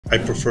I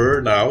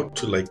prefer now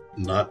to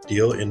not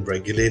deal in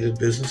regulated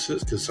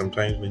businesses, because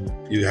sometimes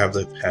when you have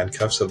the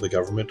handcuffs of the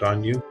government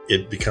on you,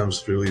 it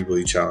becomes really,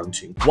 really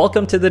challenging.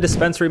 Welcome to the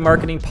Dispensary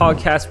Marketing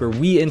Podcast, where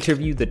we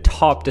interview the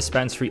top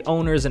dispensary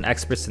owners and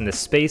experts in this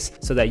space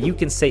so that you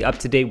can stay up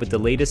to date with the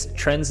latest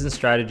trends and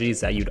strategies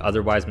that you'd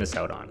otherwise miss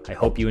out on. I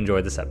hope you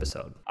enjoyed this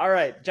episode. All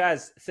right,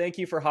 Jazz, thank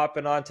you for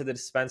hopping on to the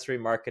Dispensary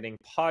Marketing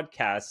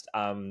Podcast.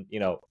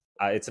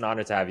 It's an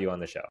honor to have you on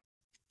the show.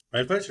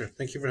 My pleasure.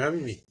 Thank you for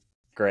having me.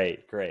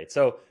 Great.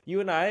 So you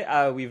and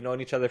I, we've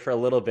known each other for a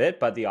little bit,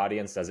 but the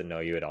audience doesn't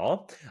know you at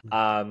all.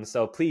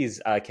 So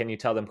please, can you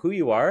tell them who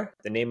you are,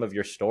 the name of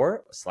your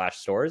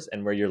store/stores,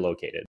 and where you're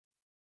located?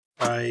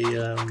 I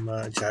am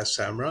Jazz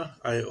Samra.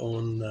 I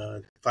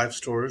own 5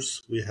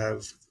 stores. We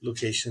have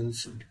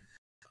locations in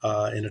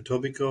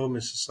Etobicoke,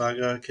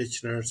 Mississauga,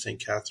 Kitchener,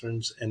 St.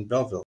 Catharines, and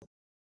Belleville.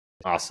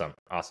 Awesome.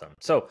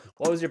 So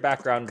what was your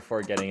background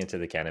before getting into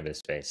the cannabis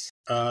space?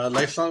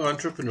 Lifelong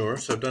entrepreneur.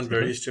 So I've done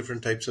various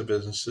different types of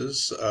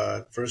businesses.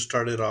 First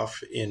started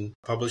off in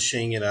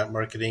publishing and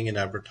marketing and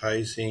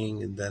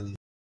advertising, and then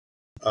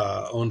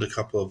owned a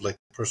couple of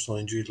personal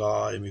injury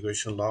law,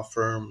 immigration law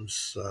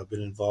firms.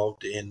 Been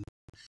involved in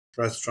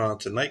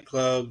restaurants and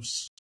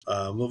nightclubs,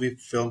 movie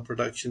film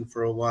production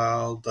for a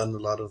while. Done a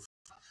lot of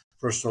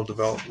personal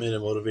development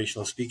and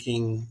motivational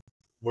speaking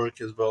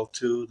work as well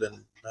too.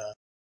 Then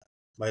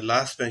my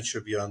last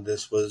venture beyond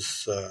this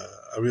was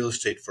a real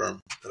estate firm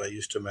that I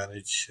used to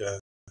manage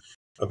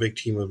a big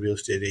team of real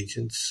estate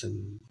agents,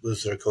 and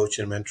was their coach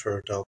and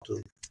mentor to help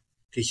to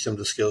teach them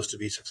the skills to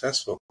be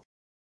successful.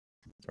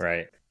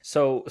 Right.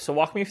 So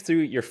walk me through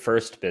your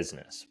first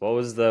business. What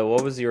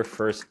was your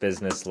first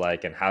business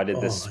like, and how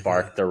did this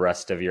spark the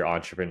rest of your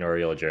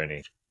entrepreneurial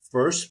journey?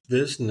 First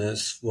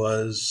business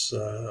was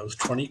I was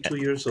 22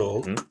 years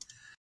old.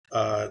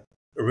 Mm-hmm.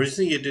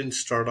 Originally, it didn't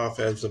start off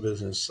as a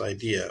business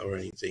idea or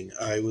anything.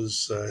 I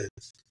was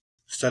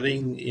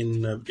studying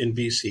in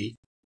BC,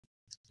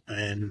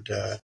 and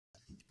a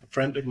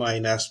friend of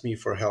mine asked me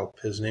for help.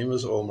 His name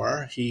was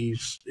Omar. He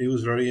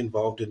was very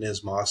involved in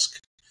his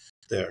mosque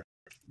there,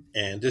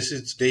 and this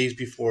is days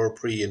before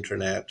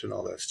pre-internet and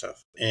all that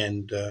stuff.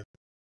 And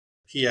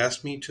he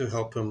asked me to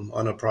help him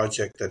on a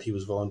project that he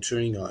was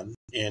volunteering on,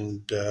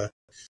 and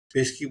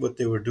basically what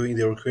they were doing,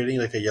 they were creating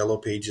like a Yellow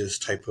Pages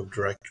type of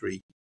directory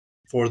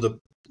for the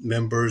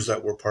members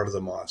that were part of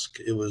the mosque.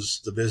 It was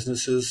the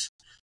businesses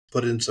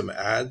put in some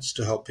ads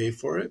to help pay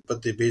for it,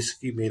 but they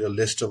basically made a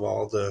list of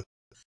all the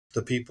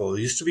people.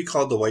 It used to be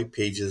called the White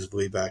Pages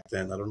way back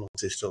then. I don't know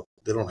if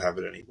they don't have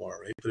it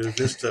anymore, right? But it was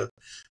just of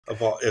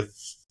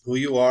who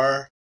you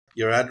are,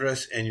 your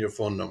address, and your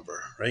phone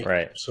number, right?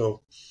 Right.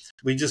 So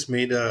we just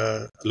made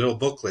a little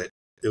booklet.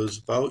 It was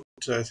about,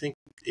 I think,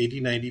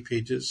 80, 90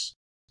 pages.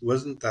 It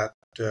wasn't that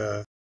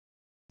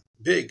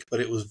big, but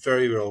it was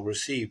very well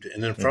received.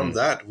 And then from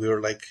that, we were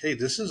like, hey,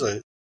 this is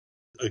a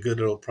good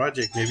little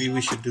project. Maybe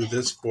we should do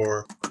this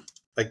for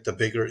the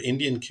bigger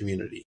Indian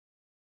community,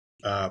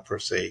 per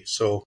se.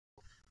 So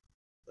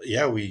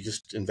yeah, we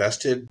just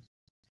invested,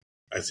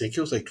 I think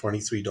it was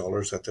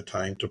 $23 at the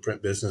time to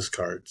print business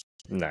cards.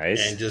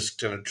 Nice. And just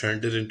kind of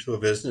turned it into a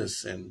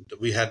business. And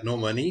we had no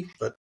money,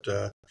 but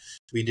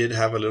we did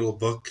have a little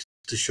book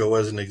to show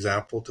as an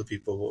example to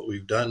people what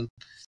we've done,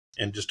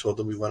 and just told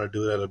them we want to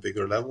do it at a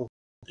bigger level.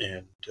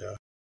 And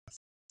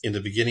in the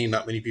beginning,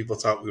 not many people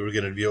thought we were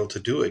going to be able to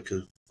do it,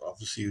 because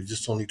obviously you're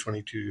just only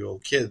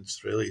 22-year-old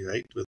kids, really,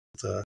 right?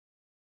 With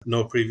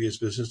no previous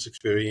business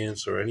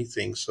experience or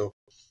anything. So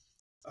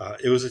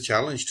it was a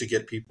challenge to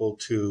get people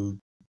to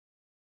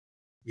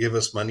give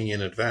us money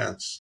in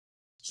advance.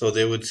 So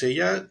they would say,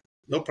 yeah,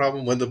 no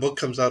problem. When the book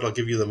comes out, I'll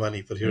give you the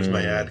money, but here's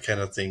my ad kind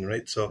of thing,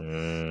 right? So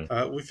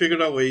we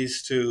figured out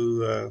ways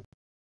to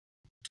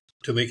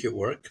make it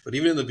work. But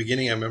even in the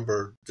beginning, I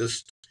remember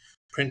just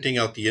printing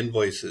out the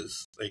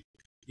invoices.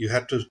 You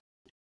had to,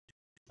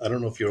 I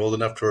don't know if you're old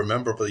enough to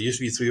remember, but there used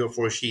to be 3 or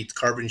 4 sheets,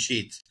 carbon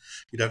sheets.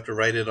 You'd have to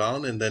write it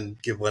on and then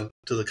give one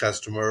to the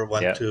customer,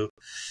 one to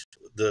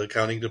the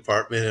accounting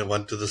department, and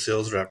one to the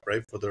sales rep,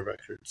 right, for the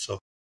record. So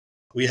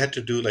we had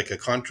to do a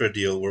contra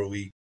deal where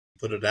we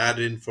put an ad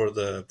in for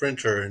the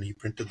printer, and he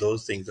printed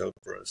those things out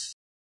for us.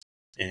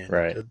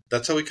 And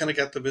that's how we kind of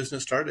got the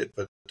business started.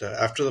 But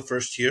after the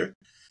first year,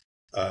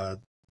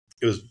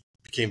 it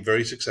became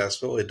very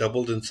successful. It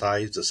doubled in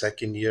size the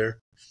second year.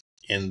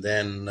 And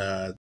then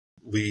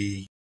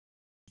we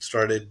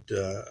started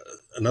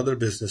another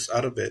business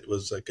out of it. It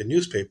was a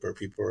newspaper.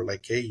 People were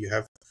like, hey, you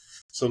have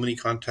so many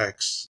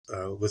contacts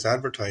with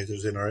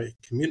advertisers in our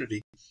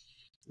community.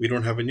 We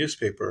don't have a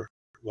newspaper.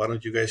 Why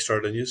don't you guys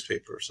start a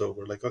newspaper? So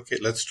we're like, okay,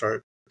 let's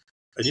start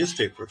a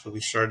newspaper. So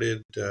we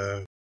started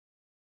a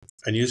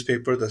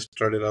newspaper that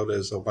started out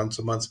as a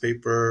once-a-month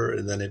paper,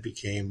 and then it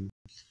became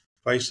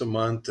twice a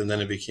month, and then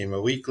it became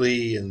a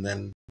weekly, and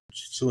then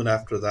soon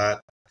after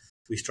that,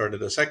 we started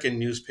a second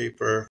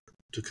newspaper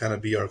to kind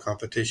of be our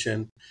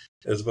competition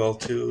as well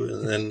too.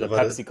 And then the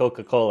Pepsi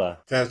Coca-Cola.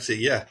 Pepsi,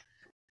 yeah.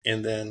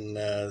 And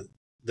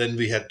then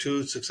we had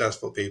 2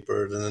 successful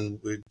papers, and then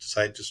we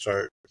decided to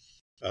start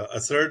a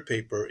third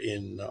paper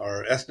in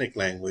our ethnic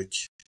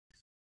language,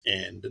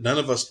 and none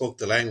of us spoke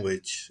the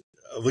language.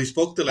 We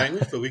spoke the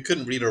language, but we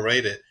couldn't read or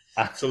write it.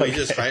 So Okay.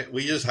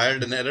 we just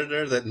hired an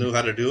editor that knew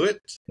how to do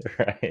it.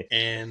 Right.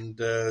 And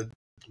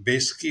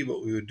basically,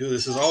 what we would do,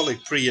 this is all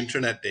like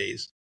pre-internet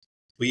days.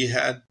 We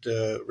had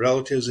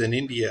relatives in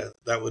India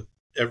that would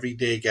every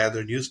day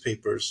gather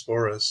newspapers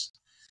for us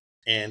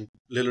and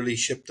literally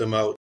ship them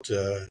out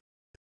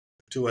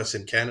to us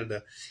in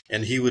Canada.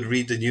 And he would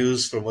read the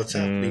news from what's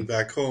happening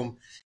back home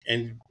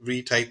and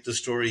retype the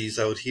stories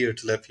out here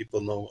to let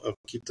people know,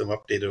 keep them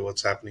updated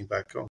what's happening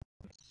back home.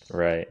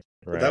 Right.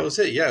 But that Right. was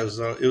it. Yeah,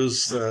 it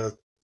was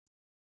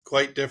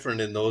quite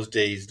different in those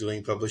days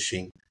doing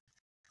publishing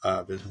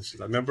businesses.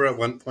 I remember at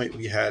one point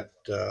we had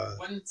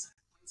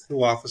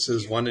two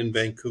offices, one in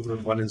Vancouver,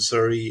 one in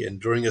Surrey,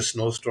 and during a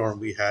snowstorm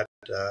we had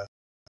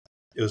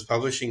it was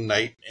publishing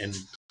night, and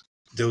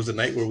there was a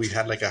night where we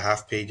had like a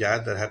half-page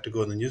ad that had to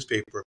go in the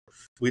newspaper.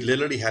 We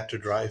literally had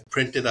to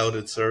print it out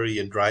in Surrey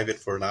and drive it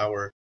for an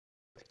hour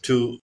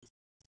to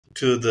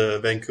the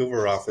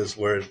Vancouver office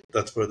where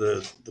that's where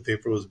the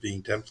paper was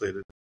being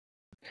templated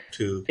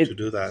to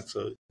do that.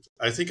 So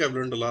I think I've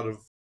learned a lot of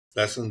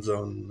lessons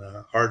on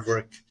hard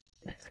work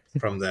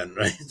from then,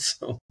 right?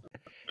 So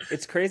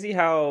It's crazy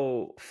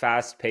how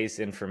fast-paced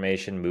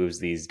information moves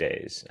these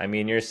days. I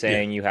mean, you're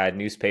saying you had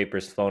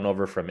newspapers flown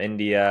over from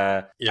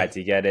India, had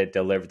to get it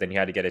delivered, then you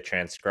had to get it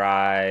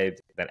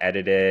transcribed, then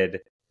edited,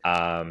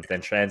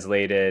 then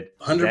translated,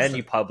 100%. then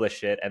you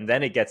publish it, and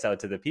then it gets out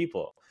to the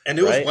people. And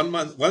it right?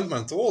 was 1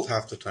 month old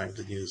half the time,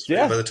 the news,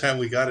 right? By the time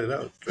we got it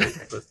out, right?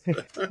 But,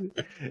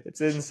 it's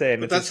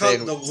insane. But that's how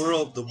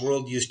the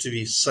world used to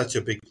be such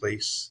a big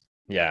place.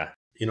 Yeah.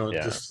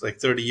 Just like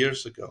 30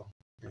 years ago.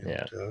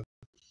 And,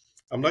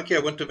 I'm lucky I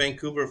went to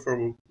Vancouver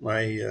for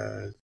my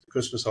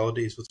Christmas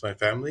holidays with my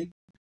family.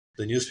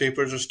 The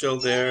newspapers are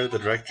still there. The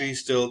directory is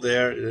still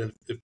there.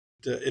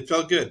 It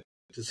felt good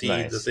to see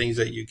the things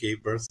that you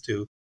gave birth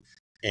to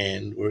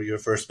and were your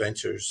first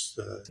ventures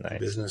in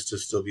business to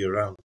still be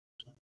around.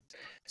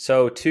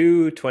 So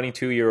two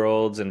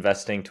 22-year-olds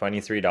investing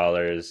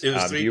 $23. It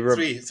was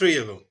three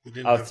of them.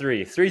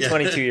 Three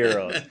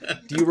 22-year-olds.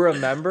 Do you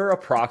remember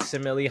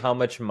approximately how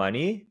much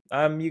money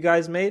you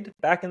guys made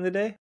back in the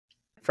day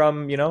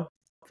from the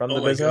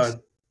business?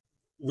 God.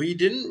 We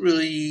didn't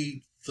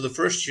really, for the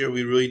first year,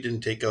 we really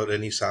didn't take out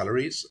any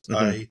salaries.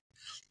 Mm-hmm.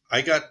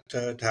 I got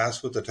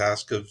tasked with the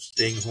task of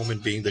staying home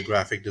and being the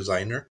graphic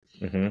designer.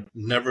 Mm-hmm.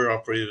 Never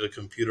operated a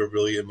computer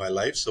really in my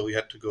life, so we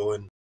had to go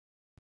and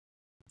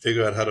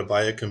figure out how to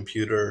buy a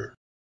computer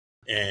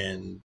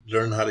and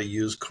learn how to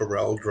use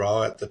Corel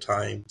Draw at the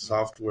time,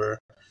 software.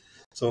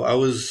 So I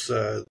was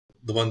the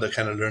one that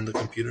kind of learned the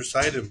computer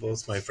side, and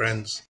both my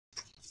friends,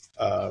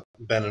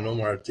 Ben and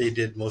Omar, they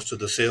did most of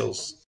the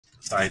sales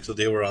side, so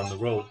they were on the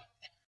road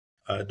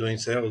doing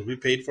sales. We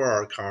paid for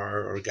our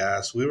car or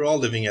gas. We were all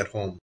living at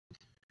home,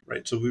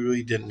 right? So we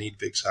really didn't need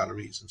big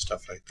salaries and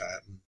stuff like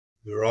that. And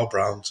we were all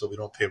brown, so we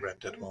don't pay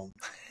rent at home,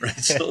 right?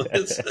 So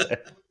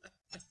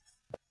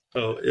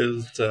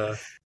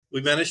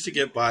we managed to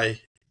get by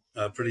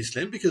pretty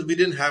slim because we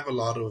didn't have a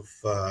lot of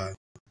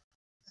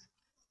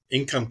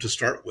income to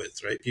start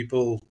with, right?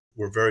 People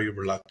were very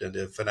reluctant.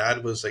 If an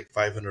ad was like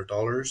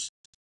 $500,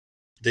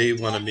 they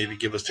want to maybe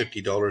give us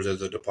 $50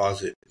 as a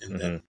deposit, and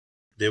then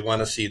they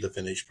want to see the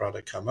finished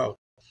product come out.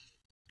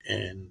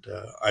 And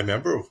I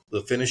remember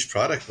the finished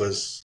product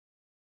was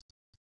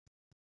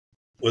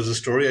a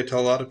story I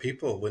tell a lot of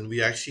people. When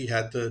we actually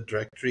had the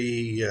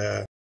directory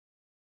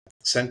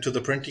sent to the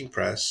printing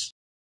press,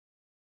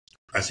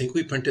 I think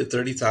we printed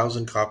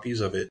 30,000 copies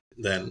of it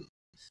then,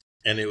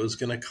 and it was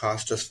going to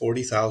cost us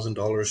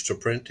 $40,000 to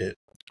print it.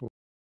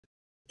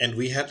 And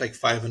we had like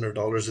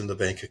 $500 in the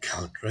bank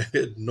account, right? We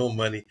had no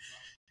money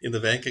in the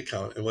bank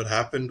account. And what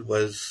happened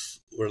was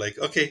we're like,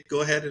 okay,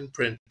 go ahead and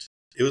print.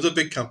 It was a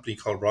big company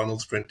called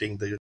Ronald's Printing.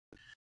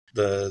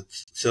 The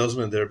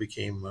salesman there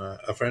became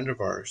a friend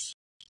of ours.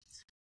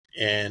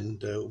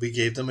 And we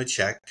gave them a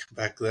check.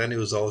 Back then, it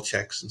was all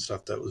checks and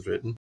stuff that was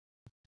written.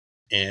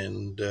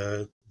 And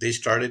they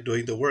started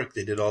doing the work.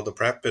 They did all the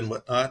prep and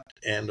whatnot.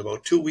 And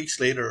about 2 weeks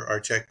later, our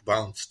check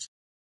bounced.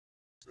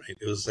 Right?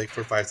 It was like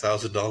for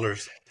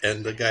 $5,000.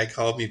 And the guy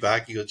called me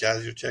back. He goes,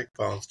 Jazz, your check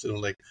bounced. And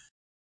I'm like,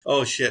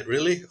 oh, shit,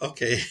 really?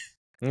 Okay.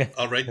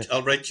 I'll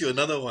write you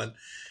another one.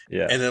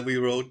 Yeah. And then we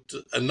wrote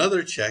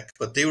another check,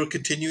 but they were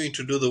continuing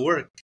to do the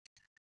work.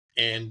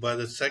 And by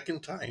the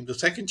second time, the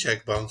second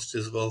check bounced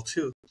as well,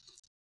 too.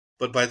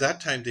 But by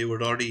that time, they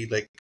were already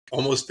like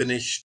almost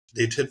finished.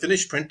 They had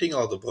finished printing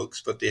all the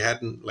books, but they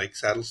hadn't like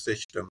saddle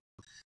stitched them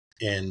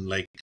and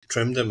like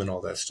trimmed them and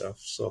all that stuff.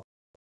 So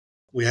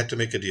we had to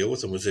make a deal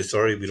with them. We say,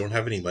 sorry, we don't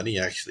have any money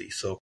actually.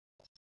 So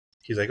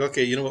he's like,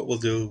 okay, you know what we'll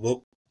do?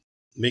 We'll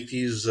make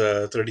these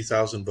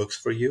 30,000 books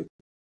for you,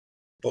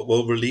 but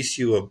we'll release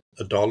you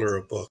a $1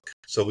 a book.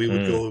 So we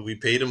would go, we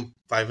paid him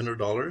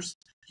 $500.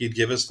 He'd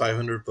give us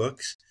 500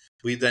 books.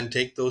 We'd then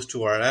take those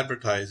to our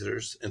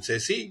advertisers and say,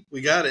 see, we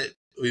got it.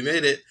 We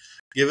made it.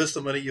 Give us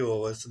the money you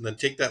owe us, and then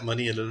take that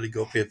money and literally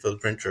go pay for the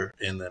printer,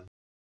 and then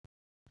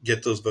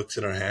get those books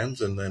in our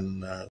hands, and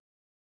then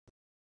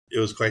it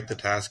was quite the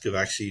task of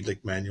actually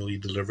like manually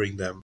delivering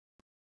them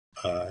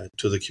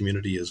to the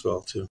community as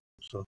well too.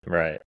 So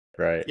Right.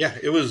 yeah,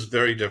 it was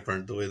very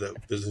different the way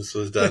that business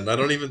was done. I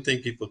don't even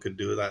think people could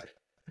do that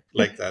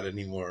like that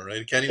anymore,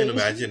 right? I can't even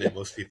imagine it,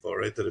 most people,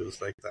 right, that it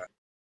was like that.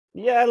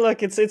 Yeah,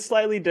 look, it's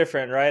slightly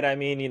different, right? I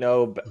mean,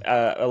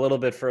 a little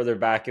bit further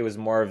back, it was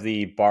more of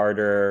the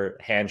barter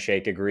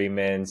handshake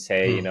agreements.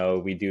 Hey,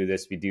 Hmm. we do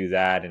this, we do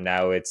that, and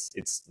now it's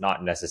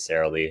not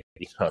necessarily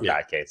Yeah,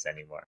 that case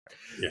anymore.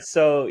 yeah.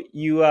 So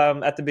you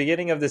at the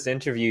beginning of this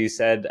interview, you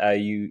said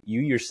you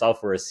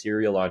yourself were a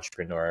serial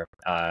entrepreneur,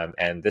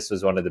 and this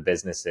was one of the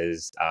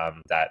businesses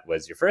that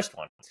was your first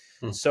one.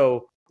 Hmm.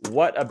 So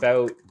what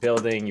about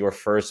building your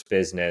first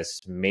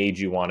business made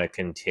you want to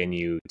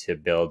continue to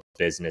build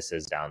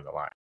businesses down the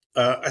line?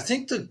 I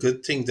think the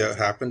good thing that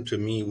happened to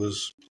me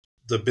was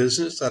the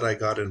business that I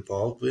got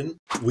involved in.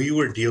 We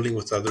were dealing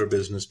with other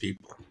business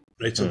people,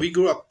 right? So Hmm. we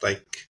grew up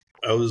like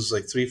I was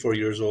like 3, 4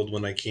 years old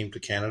when I came to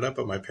Canada,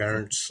 but my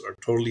parents are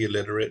totally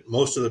illiterate.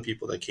 Most of the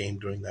people that came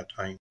during that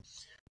time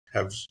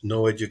have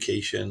no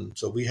education,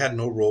 so we had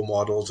no role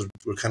models.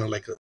 We're kind of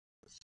like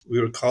we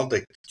were called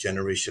like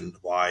Generation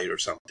Y or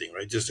something,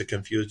 right? Just a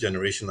confused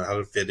generation on how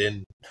to fit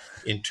in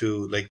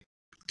into like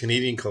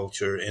Canadian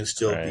culture and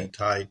still be Right.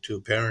 tied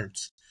to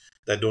parents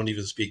that don't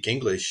even speak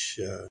English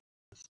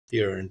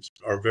here and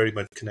are very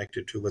much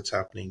connected to what's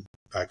happening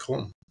back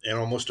home and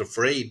almost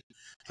afraid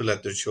to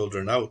let their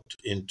children out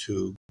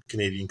into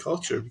Canadian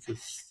culture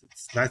because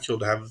it's natural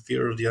to have a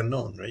fear of the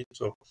unknown, right?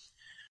 So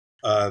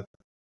uh,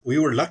 we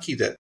were lucky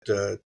that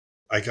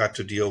I got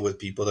to deal with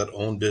people that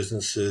own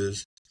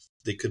businesses.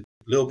 They could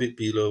a little bit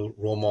be little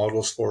role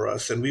models for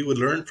us, and we would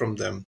learn from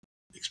them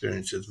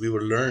experiences. We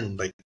would learn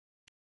like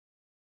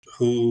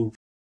who,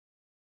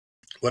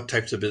 what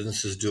types of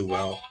businesses do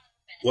well,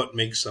 what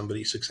makes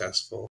somebody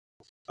successful.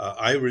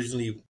 I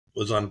originally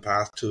was on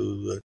path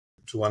to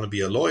want to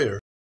be a lawyer,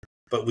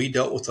 but we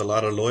dealt with a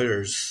lot of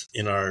lawyers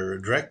in our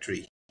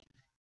directory.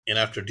 And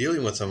after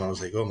dealing with them, I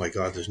was like, oh my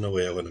God, there's no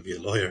way I want to be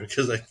a lawyer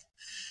because I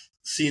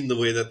seen the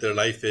way that their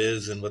life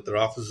is and what their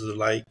offices are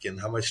like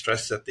and how much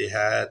stress that they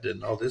had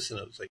and all this. And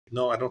it was like,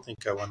 no, I don't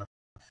think I want to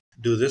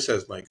do this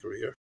as my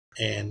career.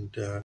 And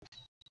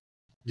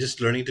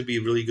just learning to be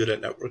really good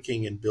at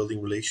networking and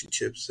building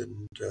relationships.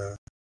 And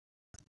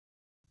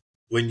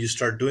when you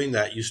start doing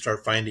that, you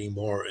start finding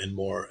more and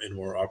more and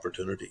more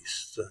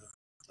opportunities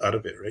out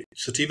of it, right?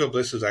 Sativa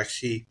Bliss is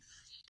actually,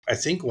 I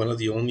think, one of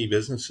the only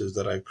businesses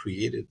that I've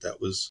created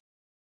that was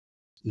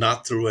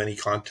not through any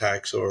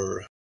contacts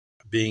or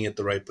being at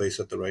the right place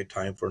at the right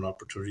time for an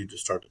opportunity to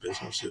start a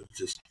business. It was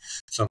just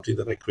something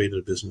that I created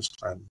a business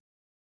plan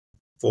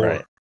for,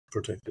 Right.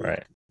 particularly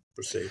Right.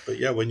 per se. But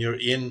yeah, when you're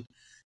in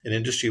an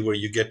industry where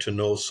you get to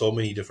know so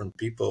many different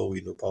people, we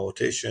know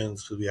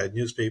politicians, we had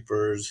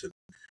newspapers, and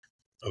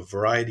a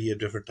variety of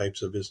different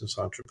types of business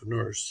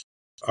entrepreneurs,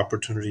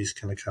 opportunities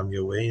kind of come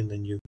your way, and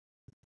then you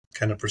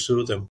kind of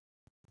pursue them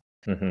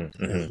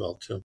Mm-hmm, as mm-hmm. well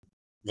too.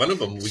 One of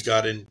them, we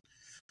got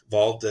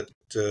involved at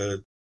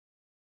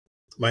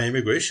my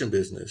immigration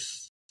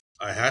business.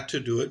 I had to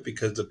do it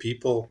because the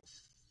people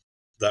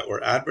that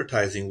were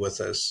advertising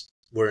with us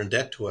were in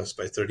debt to us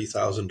by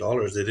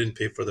 $30,000. They didn't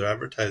pay for their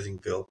advertising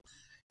bill.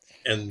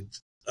 And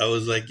I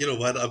was like, you know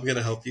what? I'm going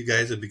to help you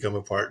guys and become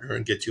a partner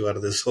and get you out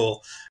of this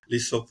hole. At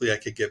least hopefully I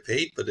could get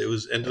paid. But it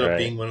was ended up Right.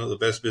 being one of the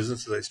best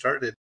businesses I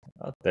started.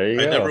 Oh, there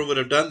you I never go. would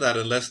have done that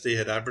unless they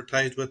had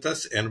advertised with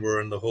us and were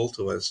in the hole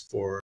to us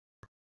for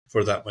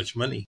that much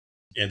money.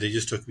 And they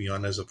just took me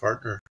on as a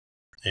partner.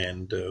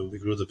 And we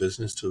grew the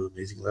business to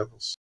amazing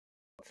levels.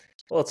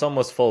 Well, it's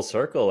almost full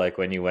circle, like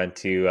when you went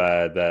to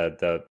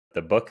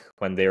the book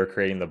when they were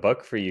creating the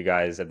book for you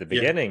guys at the Yeah.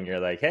 beginning. You're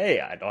like,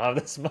 hey, I don't have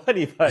this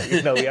money, but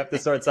we have to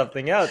sort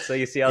something out. So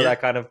you see how Yeah.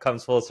 that kind of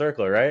comes full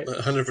circle, right?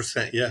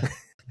 100%. Yeah.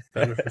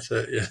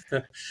 100%.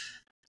 Yeah.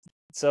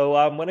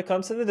 So when it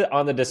comes to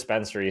on the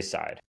dispensary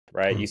side,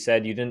 right? You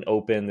said you didn't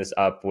open this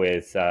up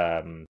with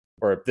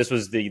or this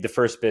was the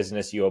first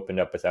business you opened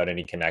up without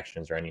any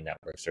connections or any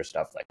networks or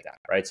stuff like that,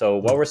 right? So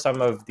what were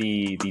some of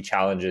the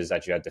challenges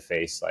that you had to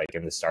face like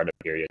in the startup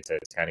period to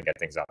kind of get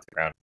things off the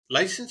ground?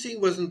 Licensing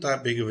wasn't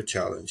that big of a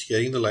challenge.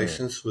 Getting the Mm,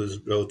 license was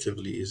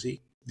relatively easy.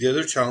 The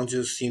other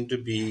challenges seemed to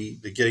be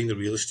getting the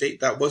real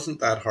estate. That wasn't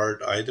that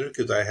hard either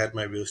because I had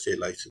my real estate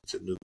license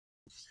and knew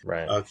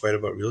right. quite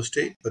about real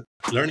estate. But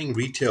learning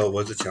retail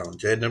was a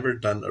challenge. I had never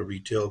done a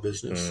retail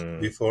business Mm,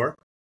 before.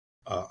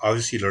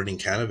 Obviously, learning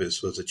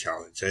cannabis was a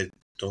challenge. I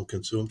don't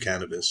consume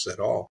cannabis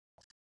at all.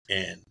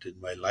 And in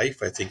my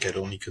life, I think I'd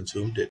only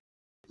consumed it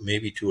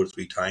maybe 2 or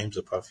 3 times,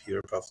 a puff here,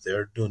 a puff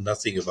there, doing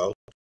nothing about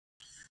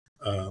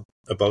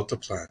the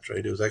plant,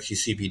 right? It was actually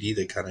CBD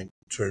that kind of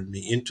turned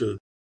me into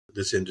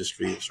this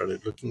industry and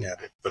started looking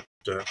at it. But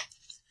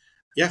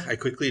yeah, I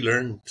quickly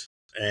learned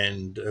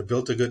and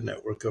built a good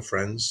network of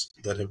friends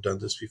that have done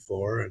this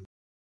before. And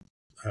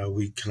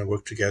we kind of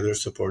work together,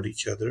 support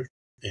each other.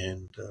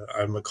 And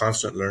I'm a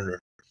constant learner,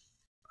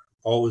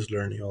 always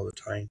learning all the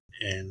time.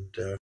 And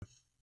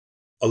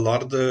a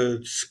lot of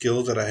the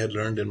skills that I had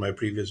learned in my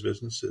previous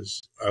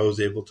businesses, I was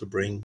able to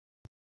bring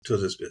to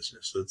this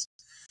business. It's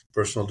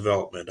personal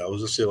development. I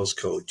was a sales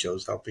coach. I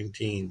was helping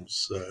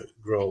teams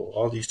grow,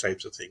 all these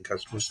types of things,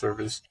 customer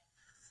service.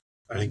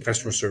 I think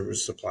customer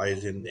service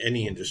applies in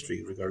any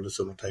industry, regardless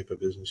of the type of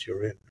business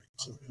you're in.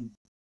 So,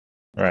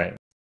 right.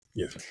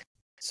 yeah.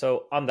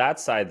 So on that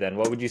side, then,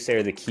 what would you say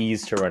are the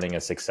keys to running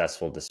a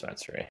successful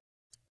dispensary?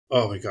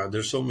 Oh my God,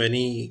 there's so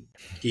many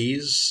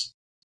keys,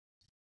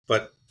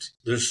 but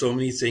there's so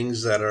many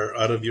things that are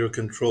out of your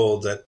control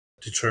that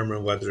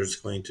determine whether it's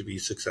going to be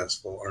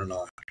successful or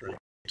not.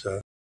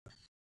 Right?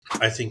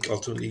 I think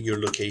ultimately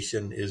your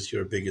location is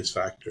your biggest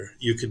factor.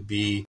 You could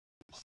be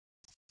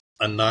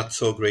a not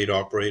so great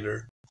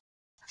operator,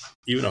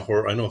 even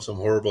I know some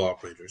horrible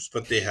operators,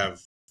 but they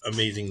have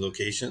amazing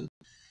location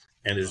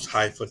and there's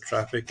high foot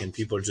traffic and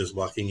people are just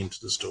walking into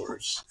the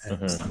stores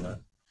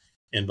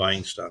and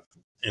buying stuff.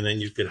 And then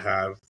you could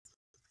have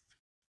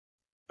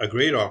a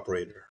great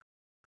operator.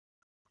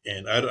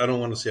 And I don't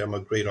want to say I'm a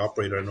great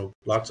operator. I know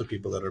lots of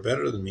people that are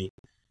better than me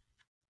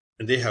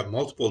and they have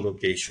multiple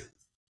locations,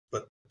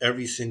 but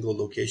every single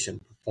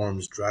location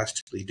performs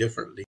drastically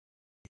differently.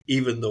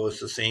 Even though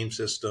it's the same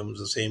systems,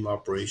 the same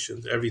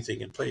operations,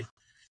 everything in place,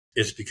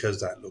 it's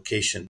because that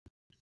location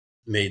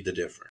made the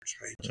difference,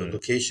 right? So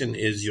location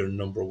is your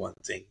number one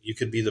thing. You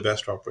could be the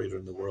best operator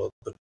in the world,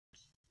 but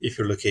if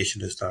your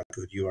location is not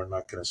good, you are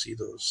not going to see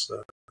those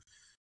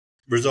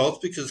results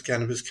because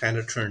cannabis kind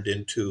of turned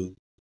into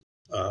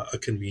a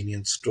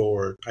convenience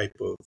store type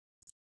of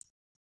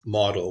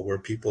model where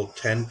people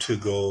tend to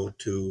go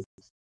to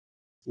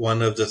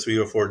one of the 3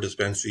 or 4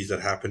 dispensaries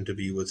that happen to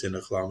be within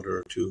a kilometer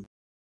or two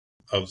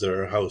of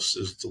their house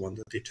is the one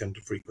that they tend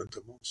to frequent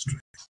the most.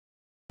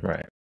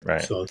 Right.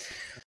 So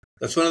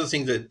that's one of the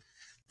things that I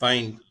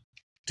find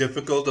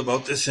difficult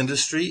about this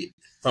industry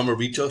from a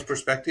retail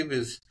perspective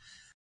is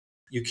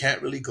you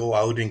can't really go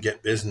out and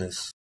get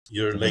business.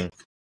 You're like,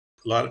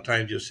 a lot of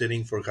times you're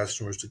sitting for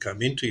customers to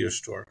come into your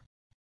store.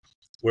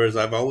 Whereas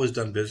I've always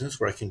done business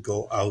where I can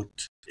go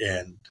out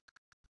and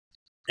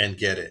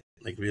get it.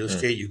 Like real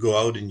estate, you go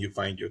out and you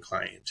find your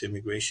clients.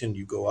 Immigration,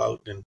 you go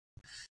out and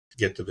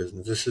get the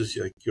business. This is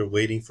like you're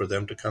waiting for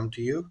them to come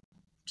to you.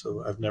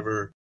 So I've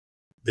never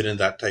been in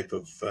that type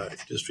of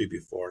industry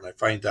before. And I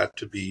find that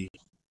to be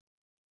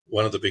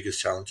one of the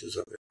biggest challenges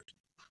of it.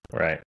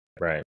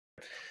 Right.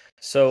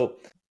 So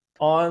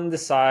on the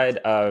side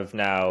of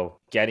now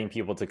getting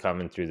people to come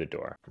in through the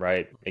door,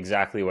 right?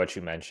 Exactly what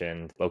you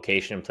mentioned.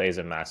 Location plays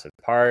a massive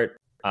part.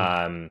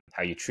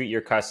 How you treat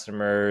your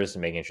customers,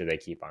 making sure they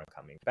keep on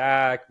coming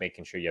back,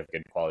 making sure you have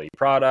good quality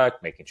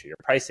product, making sure your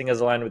pricing is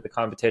aligned with the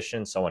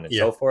competition, so on and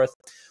so forth.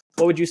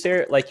 What would you say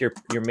are like your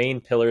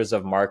main pillars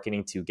of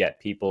marketing to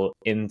get people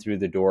in through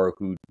the door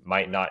who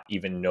might not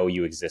even know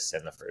you exist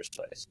in the first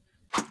place?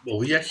 Well,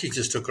 we actually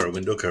just took our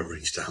window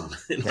coverings down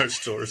in our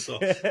store, so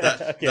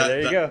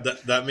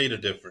that made a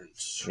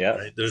difference. Yeah,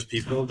 right? There's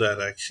people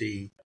that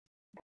actually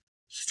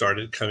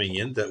started coming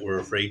in that were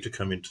afraid to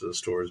come into the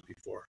stores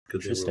before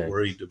because they were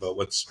worried about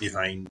what's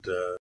behind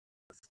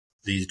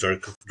these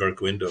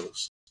dark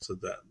windows. So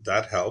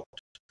that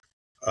helped.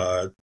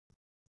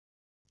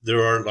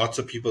 There are lots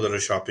of people that are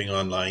shopping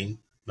online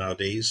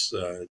nowadays,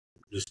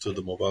 just through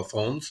the mobile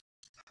phones.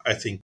 I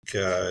think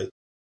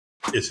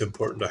it's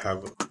important to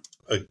have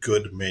a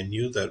good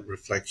menu that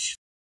reflects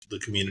the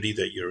community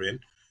that you're in.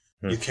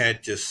 You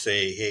can't just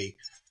say, hey,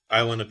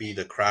 I want to be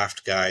the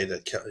craft guy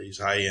that carries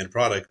high-end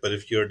product. But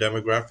if your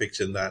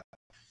demographics in that,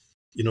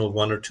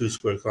 1 or 2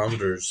 square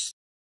kilometers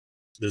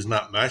does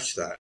not match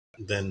that,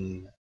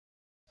 then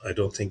I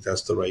don't think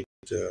that's the right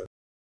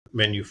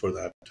menu for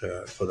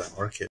that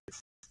market.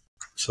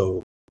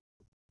 So,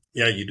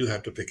 yeah, you do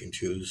have to pick and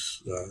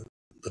choose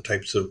the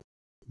types of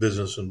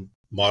business and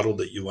model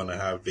that you want to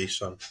have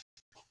based on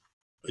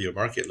your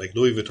market. Like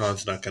Louis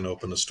Vuitton's not going to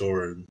open a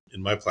store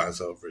in my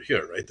plaza over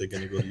here, right? They're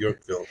going to go to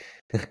Yorkville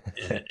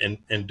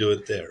and do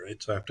it there,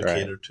 right? So I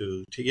have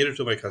to cater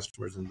to my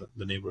customers in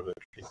the neighborhood,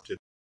 right? To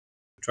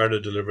try to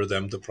deliver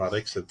them the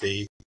products that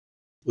they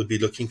would be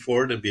looking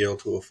for and be able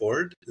to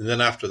afford. And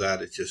then after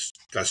that, it's just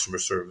customer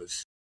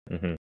service.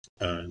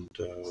 And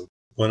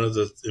one of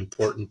the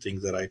important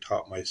things that I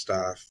taught my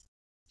staff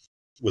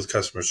with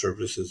customer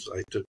service is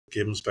I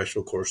give them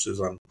special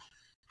courses on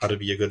how to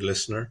be a good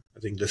listener. I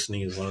think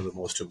listening is one of the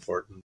most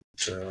important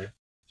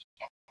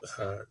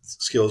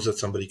skills that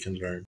somebody can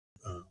learn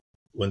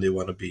when they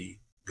want to be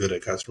good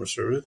at customer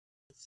service.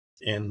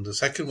 And the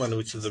second one,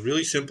 which is a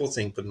really simple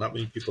thing, but not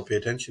many people pay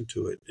attention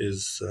to it,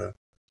 is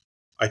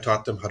I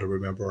taught them how to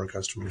remember our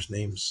customers'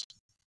 names.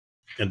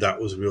 And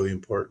that was really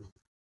important.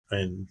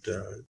 And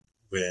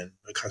when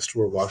a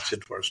customer walks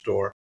into our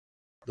store,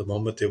 the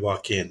moment they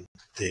walk in,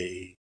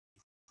 the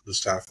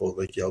staff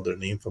will yell their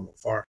name from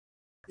afar.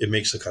 It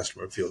makes the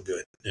customer feel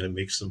good, and it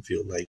makes them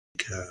feel like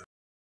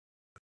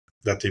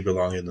that they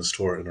belong in the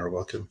store and are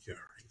welcome here.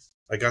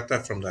 I got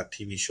that from that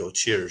TV show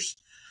Cheers,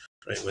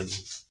 right? When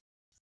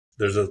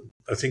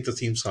I think the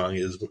theme song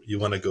is "You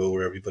want to go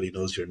where everybody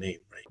knows your name,"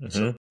 right?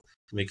 So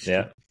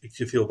Yeah. Makes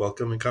you feel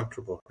welcome and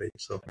comfortable, right?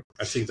 So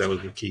I think that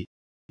was the key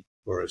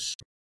for us.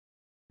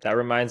 That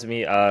reminds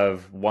me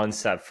of one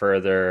step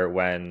further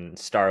when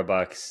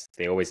Starbucks,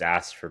 they always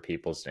asked for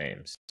people's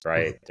names,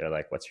 right? They're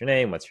like, what's your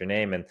name? What's your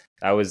name? And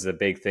that was the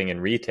big thing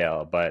in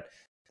retail. But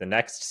the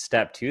next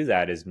step to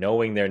that is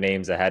knowing their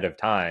names ahead of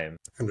time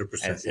and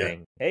 100%.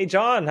 saying, hey,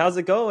 John, how's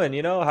it going?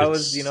 How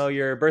was,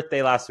 your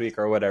birthday last week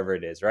or whatever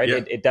it is, right?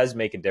 Yeah. It does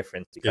make a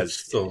difference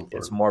because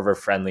it's more of a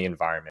friendly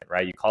environment,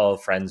 right? You call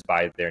friends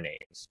by their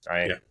names,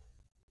 right? Yeah.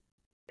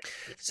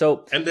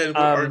 So, and then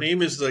our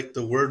name is like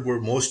the word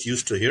we're most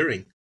used to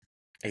hearing.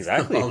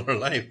 Exactly. All our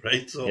life,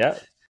 right? So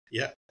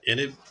yeah. And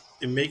it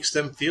makes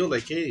them feel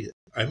like, hey,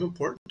 I'm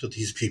important to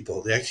these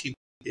people. They actually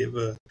gave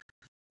a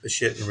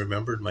shit and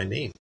remembered my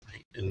name.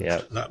 Right? And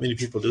not many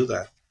people do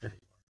that.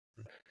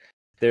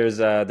 There's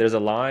a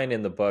line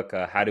in the book,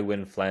 How to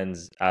Win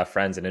Friends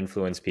and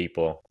Influence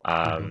People.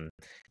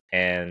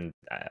 And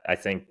I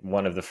think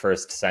one of the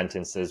first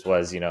sentences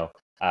was,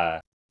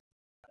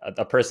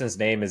 a person's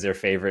name is their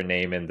favorite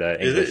name in the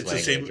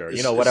English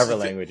language or, whatever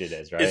language it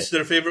is, right? It's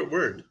their favorite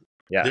word.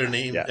 Yeah. Their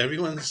name,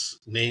 everyone's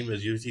name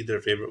is usually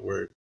their favorite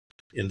word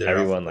in their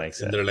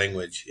their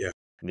language. Yeah.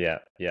 Yeah.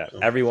 Yeah. So,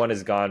 everyone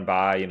has gone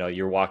by,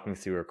 you're walking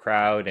through a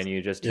crowd and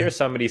you just hear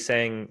somebody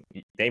saying,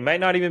 they might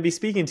not even be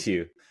speaking to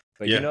you,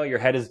 but your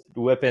head is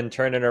whipping,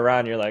 turning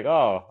around. You're like,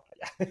 oh,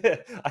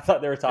 I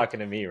thought they were talking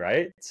to me.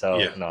 Right. So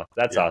no,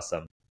 that's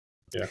awesome.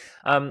 Yeah.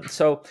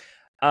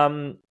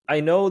 I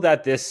know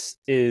that this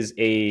is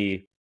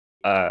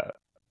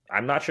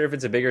I'm not sure if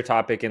it's a bigger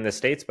topic in the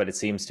States, but it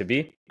seems to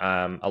be.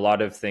 A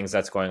lot of things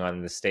that's going on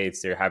in the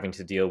States, they're having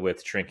to deal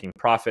with shrinking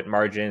profit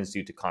margins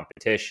due to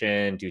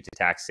competition, due to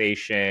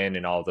taxation,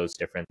 and all those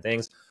different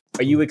things.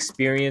 Are you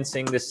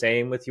experiencing the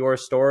same with your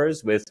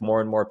stores, with more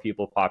and more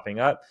people popping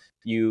up?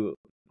 You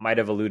might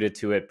have alluded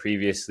to it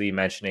previously,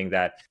 mentioning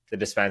that the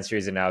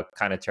dispensaries are now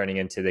kind of turning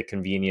into the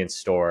convenience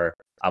store,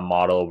 a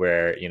model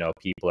where,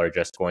 people are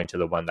just going to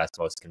the one that's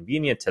most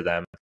convenient to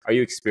them. Are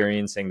you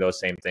experiencing those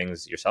same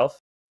things yourself?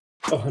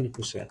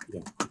 100%.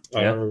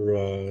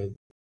 Yeah.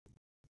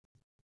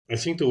 I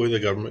think the way the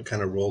government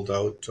kind of rolled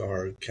out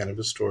our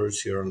cannabis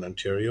stores here in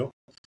Ontario,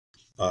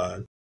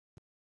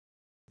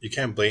 you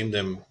can't blame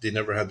them. They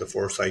never had the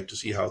foresight to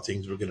see how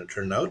things were going to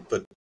turn out.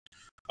 But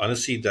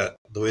honestly, that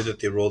the way that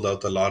they rolled out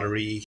the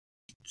lottery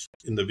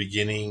in the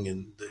beginning,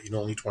 and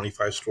only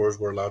 25 stores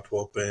were allowed to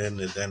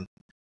open, and then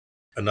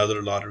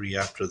another lottery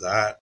after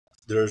that.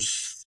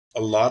 There's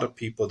a lot of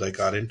people that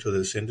got into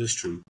this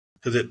industry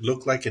because it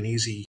looked like an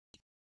easy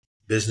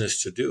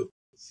business to do.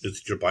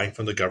 You're buying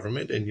from the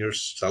government and you're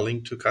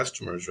selling to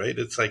customers, right?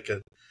 It's like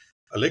a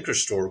liquor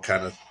store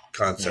kind of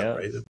concept,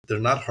 right? They're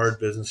not hard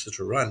businesses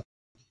to run.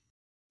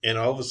 And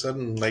all of a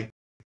sudden, like,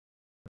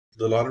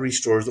 the lottery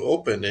stores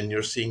open and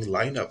you're seeing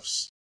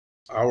lineups,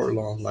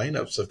 hour-long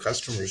lineups of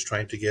customers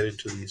trying to get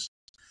into these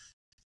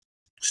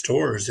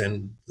stores,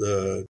 and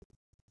the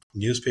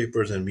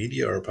newspapers and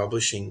media are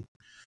publishing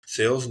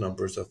sales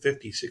numbers of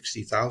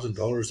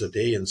 $50,000-$60,000 a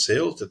day in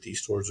sales that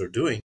these stores are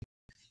doing.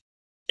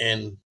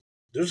 And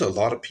there's a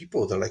lot of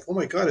people that are like, oh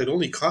my God, it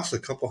only costs a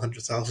couple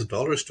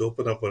 $100,000 to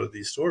open up one of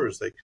these stores.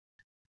 Like,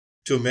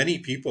 to many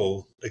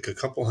people, like a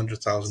couple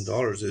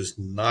 $100,000 is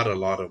not a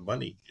lot of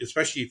money,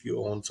 especially if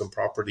you own some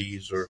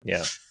properties or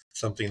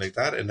something like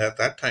that. And at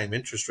that time,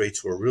 interest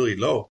rates were really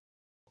low.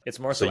 It's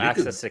more so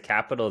access to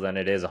capital than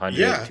it is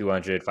 $100,000,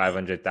 $200,000,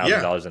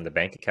 $500,000 in the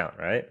bank account,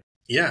 right?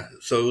 Yeah.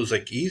 So it was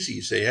like easy.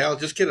 You say, hey, I'll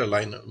just get a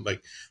line.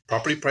 Like,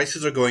 property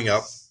prices are going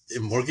up,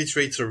 and mortgage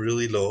rates are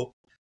really low.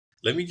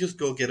 Let me just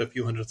go get a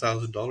few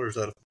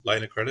 $100,000 out of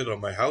line of credit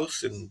on my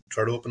house and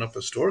try to open up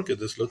a store, because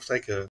this looks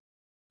like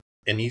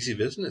an easy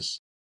business.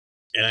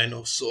 And I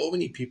know so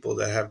many people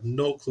that have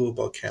no clue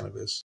about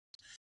cannabis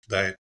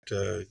that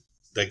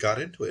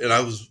got into it. And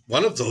I was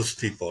one of those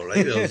people,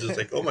 right? I was just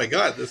like, oh my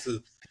God, this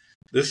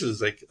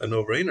is like a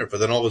no-brainer.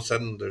 But then all of a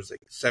sudden there's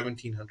like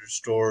 1,700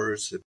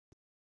 stores. And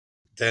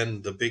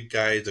then the big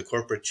guys, the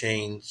corporate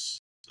chains,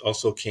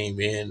 also came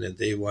in and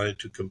they wanted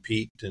to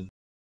compete. And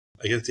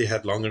I guess they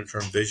had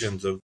longer-term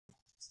visions of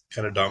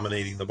kind of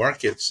dominating the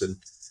markets, and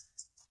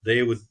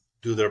they would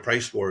do their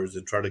price wars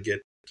and try to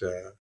get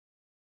their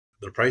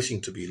pricing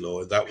to be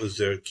low. And that was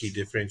their key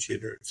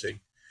differentiator,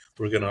 saying,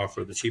 we're going to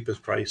offer the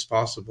cheapest price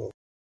possible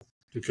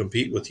to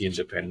compete with the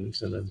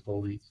independents, and then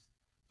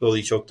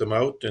slowly choke them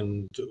out.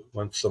 And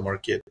once the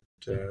market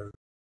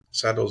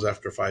settles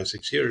after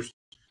 5-6 years,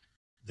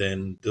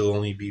 then there'll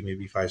only be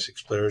maybe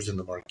 5-6 players in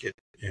the market.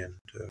 And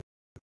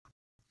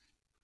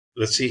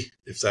let's see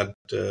if that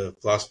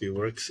philosophy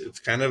works. It's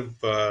kind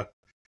of,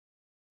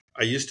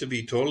 I used to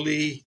be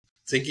totally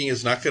thinking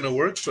it's not going to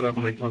work, but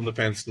I'm like on the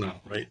fence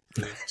now, right?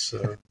 It's,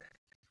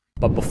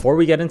 But before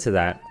we get into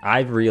that,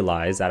 I've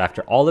realized that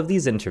after all of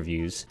these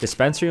interviews,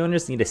 dispensary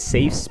owners need a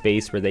safe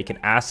space where they can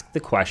ask the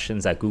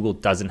questions that Google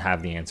doesn't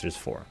have the answers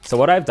for. So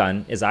what I've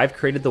done is I've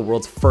created the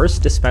world's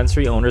first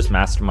dispensary owners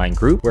mastermind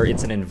group, where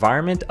it's an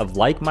environment of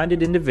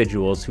like-minded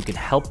individuals who can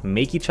help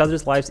make each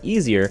other's lives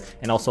easier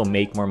and also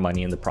make more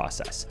money in the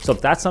process. So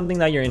if that's something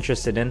that you're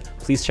interested in,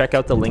 please check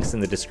out the links in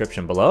the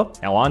description below.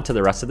 Now on to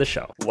the rest of the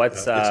show.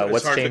 What's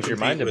changed your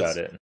mind about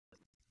it?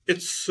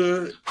 It's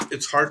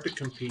hard to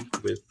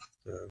compete with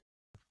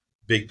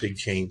big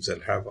chains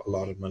that have a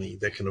lot of money,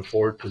 that can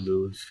afford to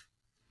lose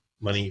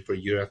money for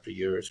year after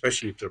year,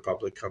 especially if they're a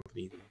public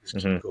company. They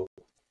just keep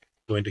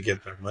going to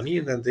get their money,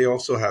 and then they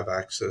also have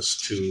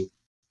access to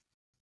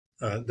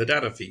the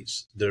data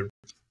fees.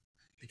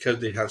 Because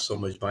they have so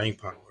much buying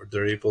power,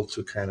 they're able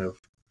to kind of,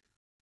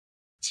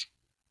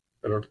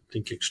 I don't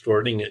think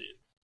extorting it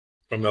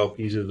from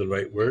LPs is the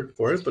right word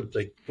for it, but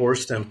like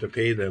force them to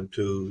pay them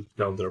to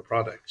sell their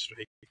products,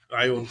 right?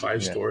 I own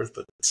 5 stores,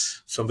 but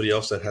somebody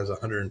else that has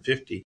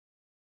 150,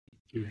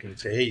 you can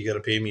say, hey, you got to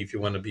pay me if you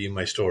want to be in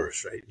my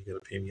stores, right? You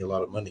got to pay me a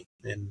lot of money.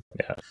 And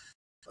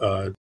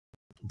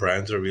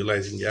brands are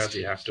realizing,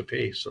 they have to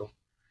pay. So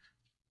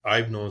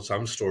I've known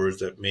some stores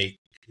that make,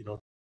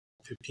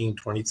 $15,000,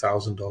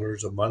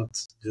 $20,000 a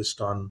month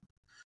just on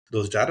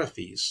those data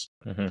fees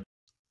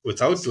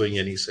without doing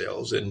any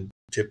sales. And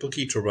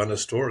typically to run a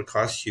store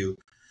costs you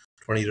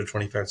 $20,000 to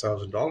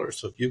 $25,000.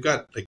 So if you've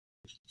got like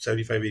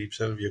 75-80%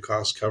 of your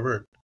costs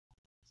covered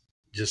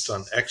just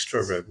on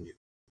extra revenue,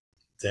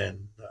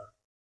 then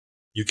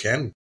you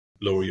can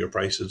lower your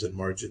prices and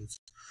margins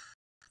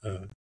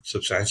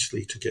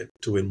substantially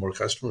to win more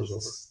customers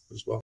over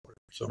as well.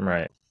 So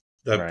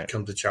that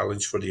becomes a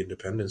challenge for the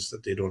independents,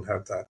 that they don't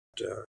have that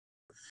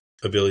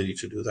ability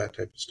to do that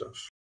type of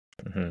stuff.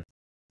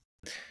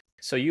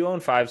 So you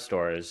own 5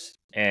 stores,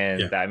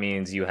 and that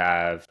means you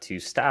have to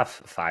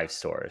staff 5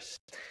 stores.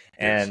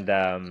 And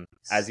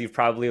as you've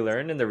probably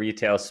learned in the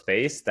retail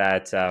space,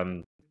 that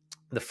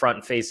the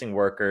front-facing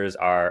workers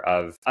are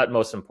of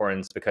utmost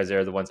importance, because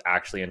they're the ones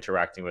actually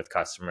interacting with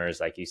customers.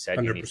 Like you said,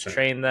 100%. You need to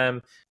train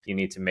them. You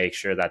need to make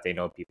sure that they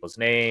know people's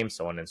names,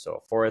 so on and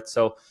so forth.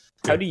 So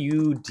how do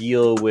you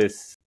deal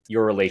with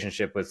your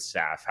relationship with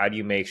staff? How do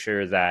you make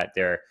sure that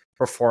they're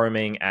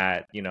performing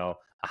at, a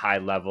high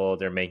level?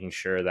 They're making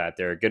sure that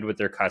they're good with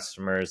their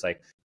customers.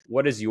 Like,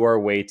 what is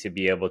your way to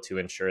be able to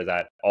ensure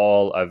that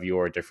all of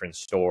your different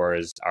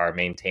stores are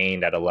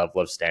maintained at a level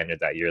of standard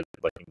that you're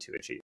looking to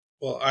achieve?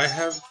 Well, I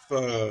have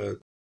a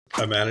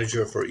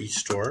manager for each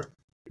store,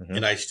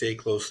 and I stay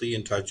closely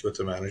in touch with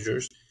the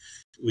managers.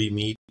 We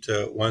meet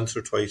once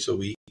or twice a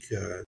week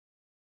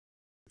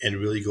and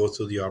really go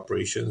through the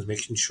operations,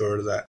 making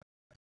sure that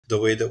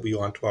the way that we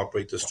want to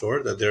operate the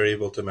store, that they're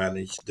able to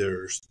manage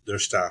their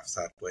staff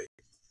that way.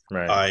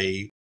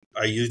 Right.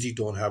 I usually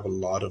don't have a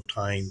lot of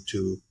time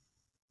to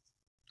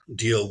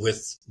deal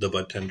with the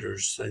bud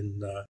tenders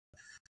and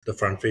the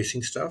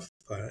front-facing stuff.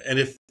 And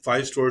if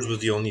 5 stores was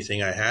the only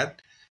thing I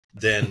had,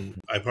 then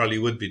I probably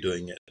would be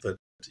doing it. But,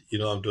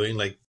 I'm doing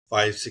like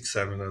 5, 6,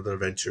 7 other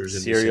ventures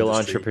in serial this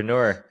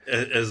entrepreneur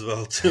as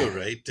well too,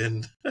 right?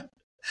 And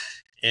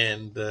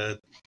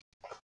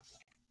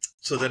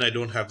so then I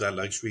don't have that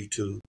luxury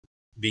to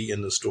be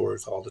in the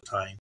stores all the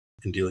time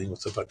and dealing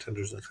with the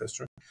bartenders and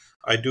customers.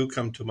 I do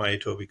come to my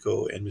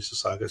Etobicoke and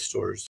Mississauga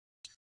stores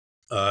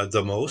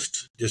the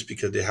most, just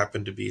because they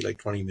happen to be like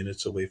 20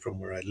 minutes away from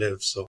where I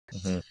live. So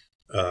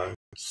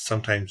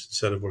sometimes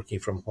instead of working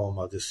from home,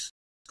 I'll just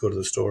go to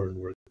the store and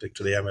work. Like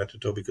today, I'm at the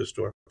Etobicoke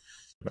store.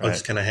 I'll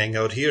just kind of hang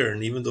out here.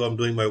 And even though I'm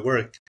doing my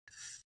work,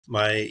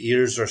 my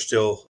ears are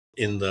still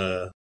in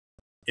the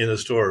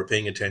store,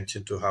 paying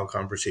attention to how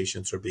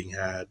conversations are being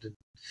had and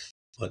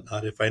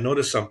whatnot. If I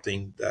notice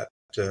something that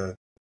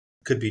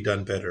could be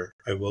done better,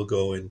 I will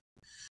go and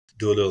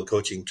do a little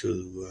coaching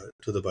to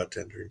the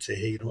bartender and say,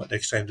 hey, you know what,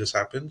 next time this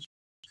happens,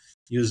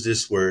 use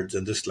this words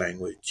and this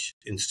language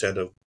instead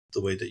of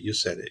the way that you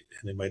said it,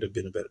 and it might have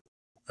been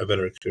a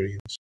better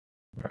experience.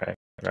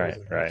 Right.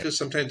 Because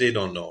sometimes they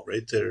don't know,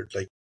 right? They're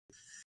like,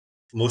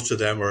 most of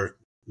them are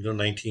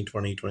 19,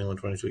 20, 21,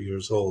 22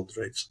 years old,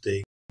 right? So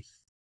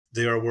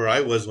they are where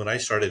I was when I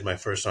started my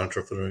first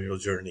entrepreneurial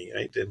journey,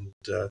 right? And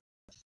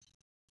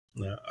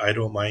I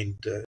don't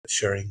mind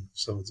sharing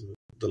some of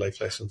the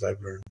life lessons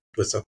I've learned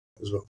with them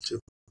as well too.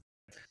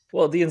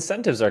 Well, the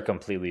incentives are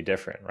completely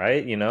different,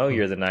 right?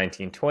 You're the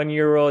 19,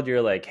 20-year-old.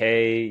 You're like,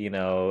 hey,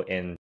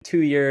 in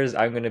 2 years,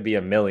 I'm going to be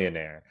a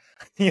millionaire.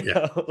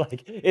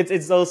 Like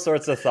it's those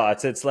sorts of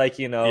thoughts. It's like,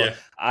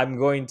 I'm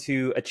going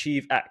to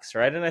achieve X,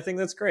 right? And I think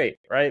that's great,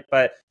 right?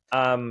 But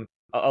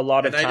a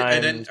lot of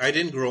times... I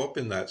didn't grow up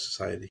in that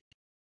society.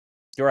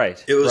 You're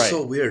right. It was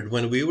so weird.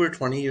 When we were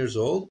 20 years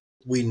old,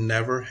 we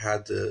never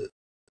had the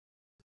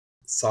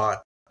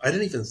thought. I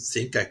didn't even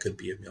think I could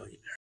be a millionaire.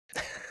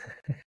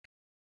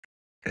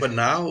 But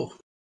now,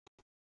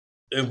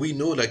 and we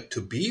know, like,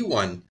 to be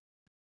one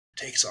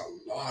takes a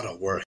lot of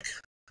work.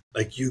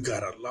 Like, you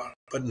got a lot.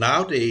 But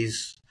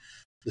nowadays,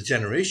 the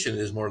generation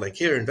is more like,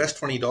 here,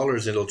 invest $20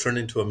 and it'll turn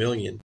into $1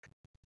 million.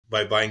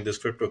 by buying this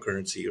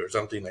cryptocurrency or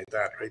something like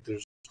that, right?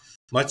 There's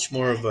much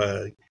more of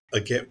a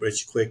get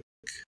rich quick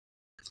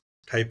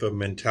type of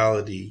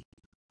mentality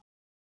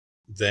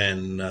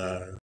than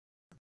the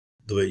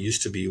way it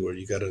used to be, where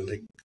you got to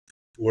like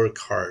work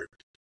hard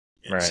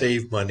and Right.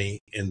 save money,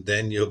 and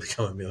then you'll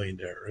become a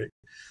millionaire, right?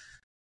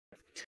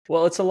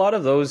 Well, it's a lot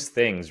of those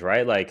things,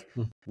 right? Like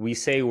we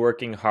say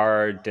working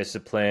hard,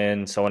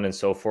 discipline, so on and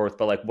so forth,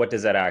 but like what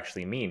does that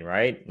actually mean,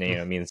 right? You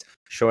know, it means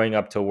showing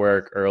up to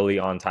work early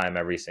on time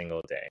every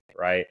single day,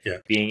 right? Yeah.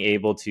 Being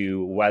able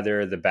to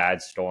weather the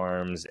bad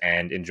storms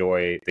and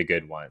enjoy the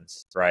good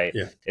ones, right?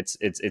 Yeah.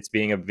 It's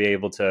being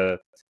able to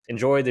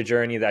enjoy the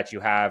journey that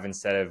you have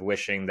instead of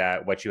wishing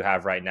that what you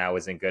have right now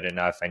isn't good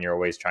enough and you're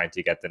always trying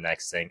to get the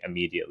next thing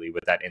immediately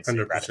with that instant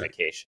 100%.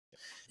 gratification.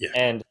 Yeah.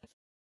 And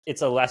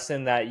it's a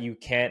lesson that you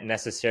can't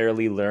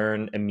necessarily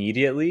learn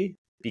immediately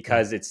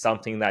because it's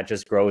something that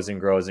just grows and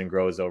grows and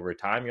grows over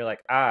time. You're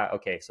like,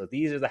 okay, so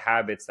these are the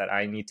habits that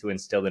I need to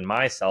instill in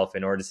myself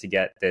in order to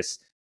get this,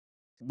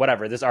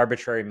 whatever, this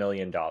arbitrary $1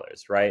 million,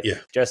 right? Yeah.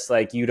 Just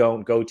like you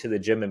don't go to the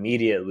gym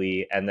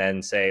immediately and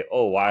then say,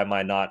 oh, why am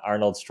I not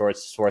Arnold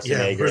Schwarzenegger?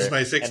 Yeah, where's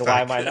my six and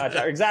pack? why am I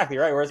not? Exactly,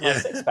 right. Where's my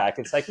six pack?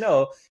 It's like,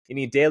 no, you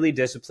need daily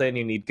discipline.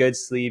 You need good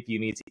sleep. You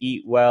need to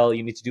eat well.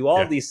 You need to do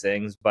all these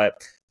things. But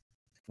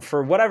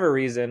for whatever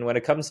reason, when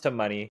it comes to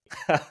money,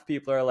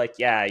 people are like,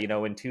 yeah, you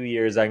know, in 2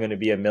 years, I'm going to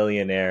be a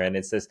millionaire. And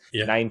it's this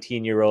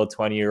 19-year-old,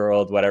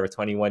 20-year-old, whatever,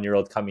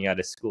 21-year-old coming out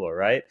of school,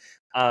 right?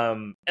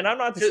 And I'm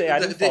not to say I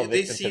didn't fall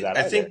victim to that.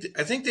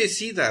 I think they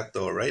see that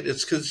though, right?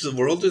 It's because the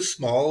world is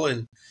small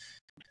and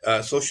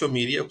social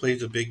media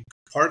plays a big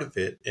part of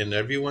it. And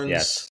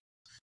everyone's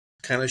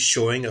kind of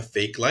showing a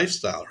fake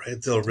lifestyle,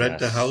 right? They'll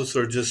rent a house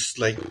or just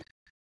like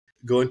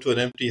go into an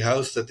empty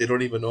house that they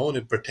don't even own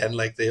and pretend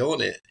like they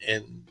own it.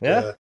 And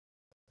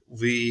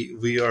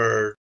we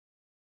are,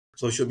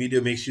 social media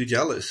makes you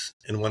jealous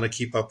and want to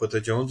keep up with the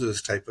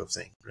Joneses type of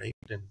thing, right?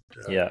 And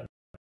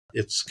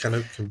it's kind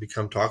of can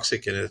become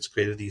toxic, and it's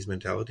created these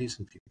mentalities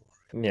in people.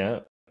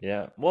 Right?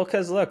 Yeah. Well,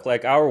 because look,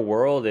 like our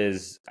world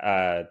is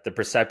the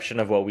perception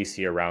of what we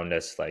see around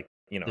us, like,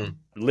 you know,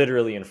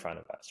 literally in front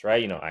of us,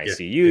 right? You know, I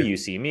see you, you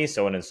see me,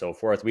 so on and so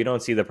forth. We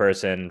don't see the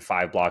person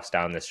 5 blocks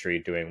down the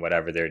street doing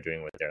whatever they're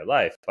doing with their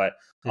life. But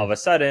all of a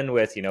sudden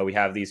with, you know, we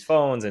have these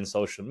phones and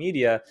social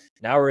media,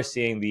 now we're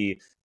seeing the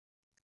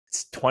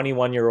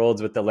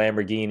 21-year-olds with the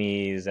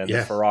Lamborghinis and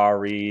the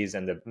Ferraris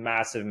and the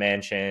massive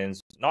mansions,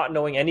 not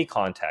knowing any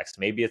context.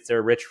 Maybe it's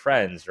their rich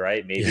friends,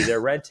 right? Maybe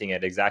they're renting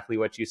it, exactly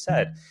what you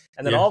said.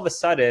 And then all of a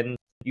sudden,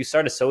 you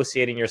start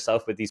associating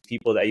yourself with these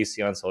people that you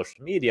see on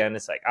social media, and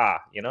it's like, I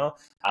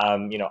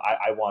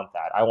want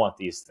that. I want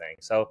these things.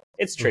 So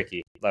it's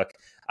tricky. Look,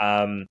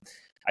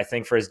 I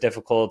think for as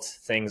difficult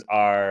things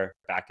are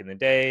back in the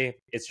day,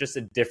 it's just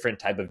a different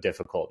type of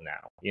difficult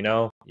now. You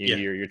know,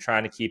 you're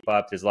trying to keep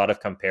up. There's a lot of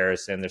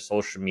comparison. There's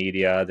social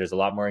media. There's a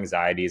lot more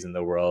anxieties in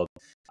the world.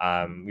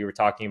 We were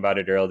talking about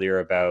it earlier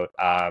about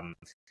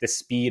the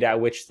speed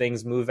at which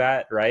things move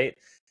at, right?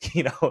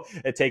 You know,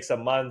 it takes a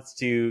month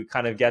to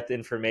kind of get the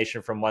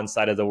information from one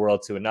side of the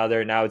world to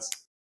another. Now it's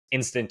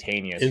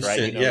instantaneous,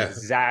 right? You know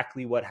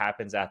exactly what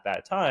happens at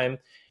that time.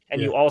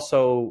 And you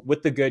also,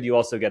 with the good, you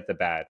also get the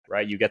bad,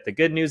 right? You get the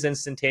good news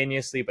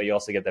instantaneously, but you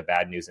also get the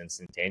bad news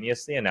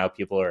instantaneously. And now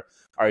people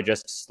are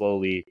just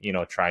slowly, you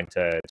know, trying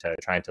to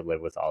live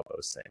with all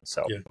those things.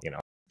 So, you know.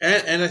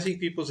 And I think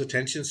people's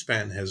attention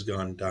span has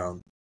gone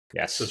down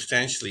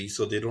substantially.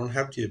 So they don't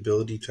have the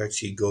ability to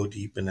actually go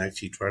deep and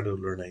actually try to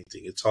learn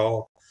anything. It's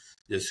all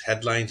just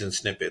headlines and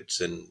snippets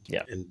and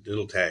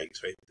little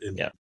tags, right?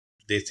 And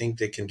they think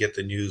they can get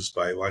the news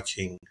by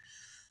watching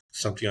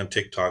something on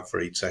TikTok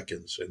for 8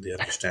 seconds and they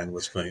understand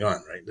what's going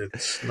on, right?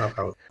 That's not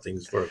how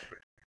things work.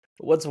 Right?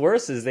 What's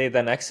worse is they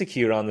then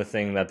execute on the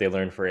thing that they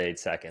learned for 8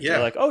 seconds.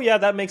 They're like, oh yeah,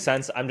 that makes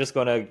sense. I'm just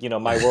going to, you know,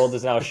 my world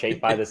is now shaped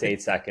by this 8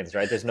 seconds,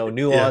 right? There's no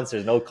nuance.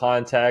 There's no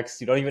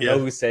context. You don't even know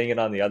who's saying it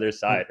on the other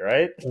side,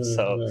 right?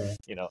 So,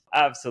 you know,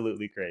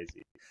 absolutely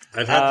crazy.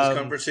 I've had this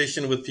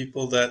conversation with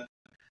people that,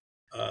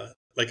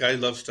 like I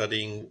love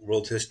studying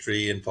world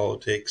history and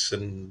politics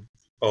and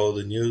follow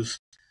the news.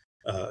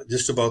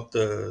 Just about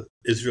the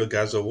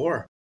Israel-Gaza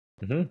war.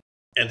 And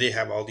they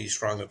have all these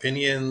strong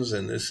opinions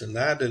and this and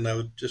that. And I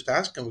would just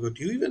ask them,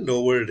 do you even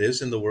know where it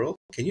is in the world?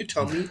 Can you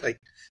tell me, like,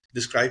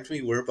 describe to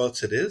me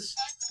whereabouts it is?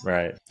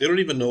 Right. They don't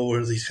even know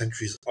where these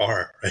countries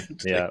are, right?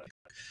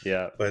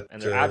 But,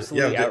 and they're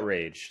absolutely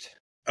outraged.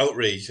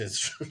 Outraged.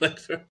 It's like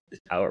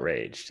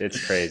outraged.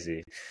 It's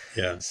crazy.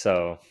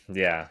 So,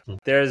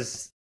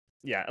 there's...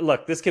 Yeah,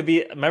 look, this could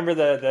be, remember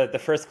the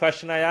first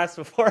question I asked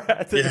before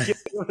at the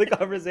beginning of the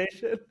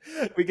conversation?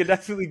 We could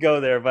definitely go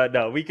there, but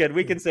no, we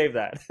can save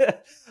that.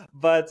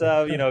 But,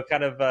 you know,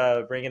 kind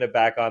of bringing it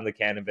back on the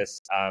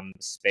cannabis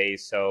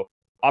space. So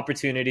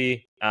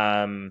opportunity,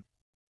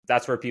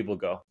 that's where people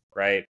go,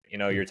 right? You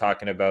know, you're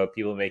talking about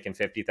people making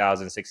 $50,000,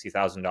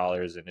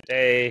 $60,000 in a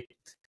day,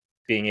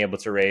 being able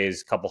to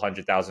raise a couple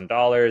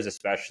 $100,000,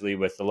 especially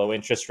with the low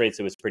interest rates,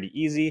 it was pretty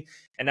easy.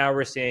 And now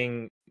we're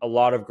seeing a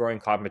lot of growing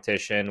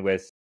competition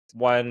with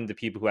one, the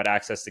people who had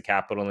access to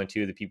capital, and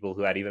two, the people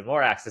who had even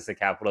more access to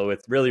capital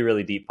with really,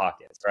 really deep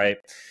pockets, right?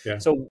 Yeah.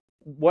 So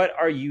what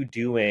are you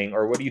doing,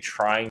 or what are you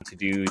trying to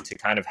do to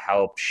kind of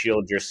help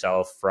shield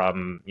yourself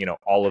from,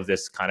 all of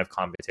this kind of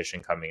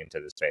competition coming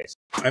into the space?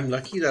 I'm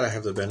lucky that I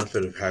have the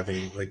benefit of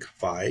having like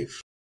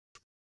 5.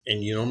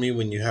 And me,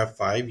 when you have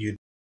 5,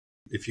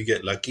 if you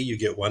get lucky, you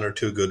get 1 or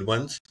 2 good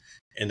ones,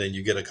 and then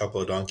you get a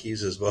couple of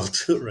donkeys as well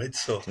too, right?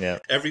 So Yeah.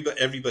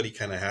 everybody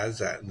kind of has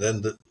that, and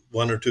then the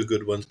 1 or 2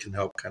 good ones can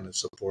help kind of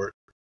support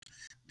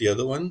the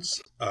other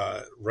ones.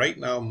 Right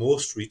now,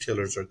 most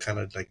retailers are kind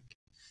of like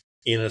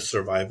in a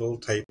survival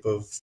type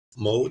of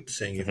mode,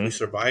 saying if we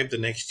survive the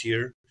next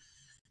year,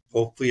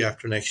 hopefully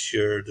after next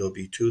year, there'll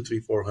be 200,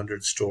 300,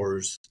 400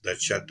 stores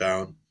that shut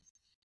down.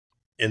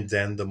 And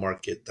then the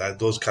market,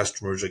 those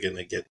customers are going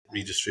to get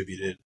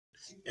redistributed,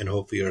 and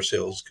hopefully our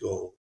sales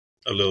go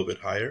a little bit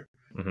higher.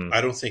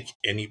 I don't think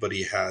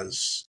anybody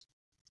has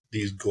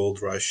these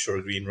gold rush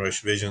or green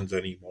rush visions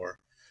anymore,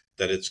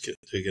 that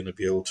they're going to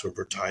be able to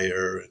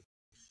retire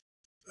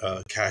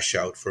and cash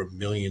out for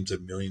millions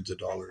and millions of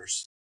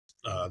dollars.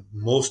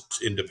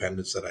 Most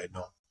independents that I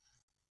know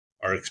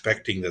are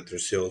expecting that their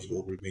sales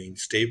will remain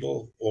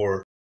stable,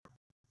 or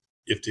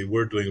if they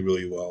were doing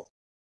really well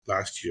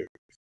last year,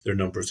 their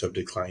numbers have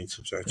declined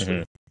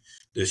substantially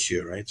this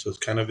year, right? So it's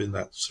kind of in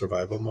that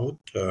survival mode.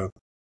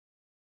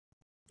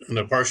 And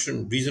the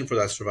partial reason for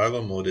that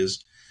survival mode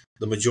is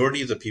the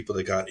majority of the people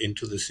that got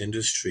into this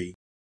industry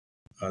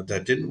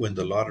that didn't win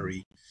the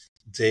lottery,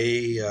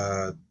 they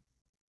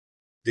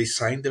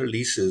signed their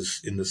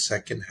leases in the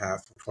second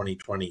half of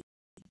 2020.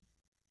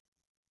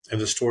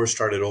 And the stores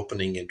started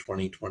opening in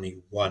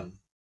 2021.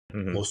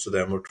 Most of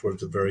them were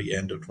towards the very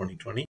end of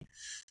 2020.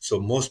 So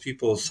most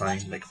people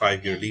signed like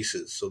 5-year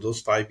leases. So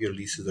those 5-year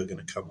leases are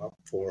going to come up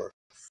for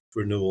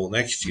renewal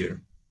next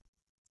year.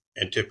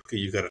 And typically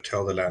you got to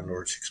tell the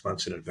landlord 6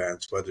 months in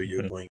advance whether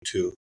you're going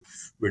to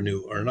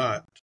renew or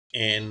not.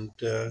 And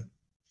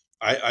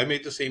I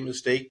made the same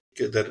mistake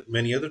that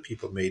many other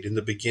people made. In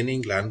the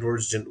beginning,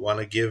 landlords didn't want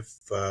to give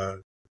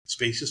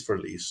spaces for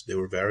lease. They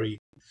were very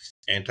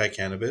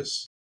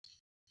anti-cannabis.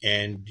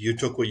 And you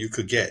took what you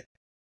could get.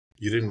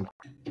 You didn't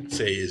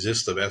say, is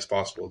this the best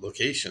possible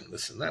location?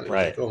 This and that. It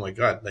was like, oh my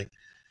God. Like,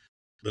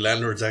 the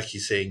landlord's actually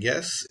saying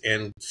yes.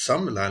 And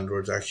some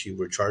landlords actually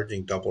were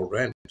charging double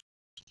rent.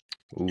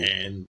 Ooh.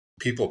 And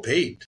people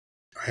paid.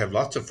 I have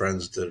lots of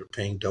friends that are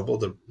paying double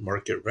the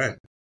market rent,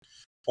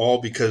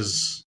 all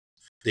because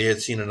they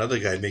had seen another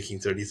guy making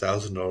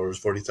 $30,000,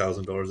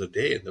 $40,000 a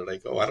day. And they're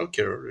like, oh, I don't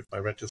care if my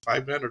rent is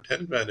 $5,000 or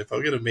 $10,000. If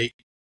I'm going to make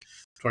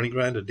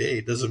 $20,000 a day,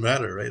 it doesn't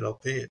matter, right? I'll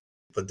pay it.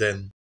 But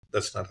then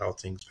that's not how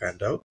things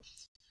panned out.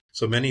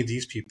 So many of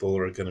these people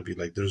are going to be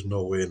like, there's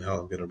no way in hell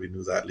I'm going to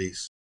renew that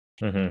lease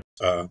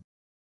for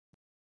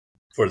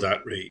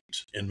that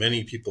rate. And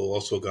many people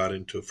also got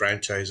into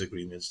franchise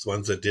agreements. The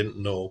ones that didn't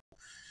know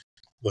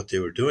what they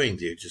were doing,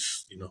 they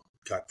just,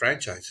 got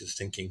franchises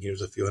thinking,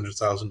 here's a few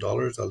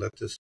 $100,000. I'll let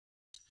this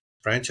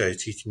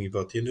franchise teach me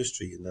about the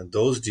industry. And then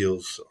those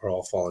deals are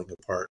all falling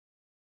apart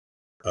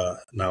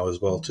now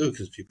as well, too,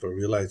 because people are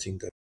realizing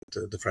that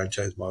the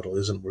franchise model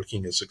isn't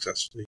working as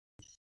successfully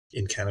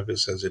in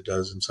cannabis as it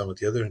does in some of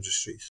the other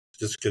industries,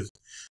 just because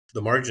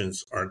the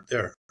margins aren't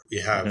there. We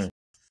have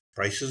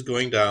prices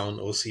going down.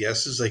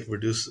 OCS is like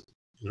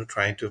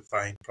trying to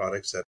find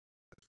products that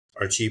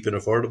are cheap and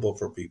affordable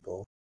for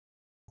people.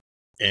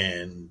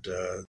 And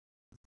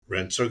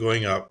rents are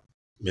going up,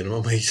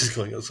 minimum wage is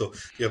going up. So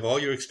you have all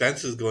your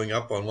expenses going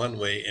up on one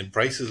way and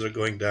prices are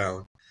going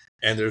down,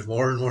 and there's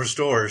more and more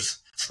stores.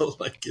 So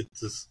like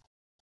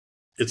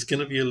it's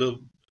going to be a little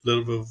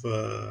bit of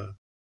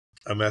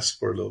a mess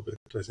for a little bit,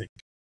 I think.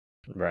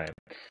 Right.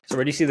 So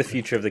where do you see the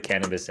future of the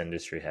cannabis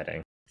industry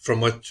heading?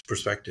 From what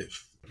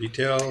perspective?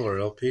 Retail or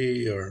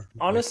LP or?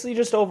 Honestly,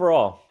 just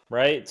overall,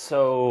 right?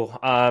 So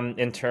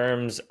in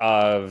terms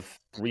of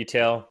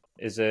retail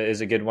is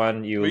a good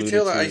one. You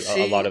retail, alluded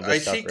to a lot of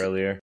this stuff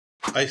earlier.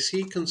 I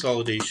see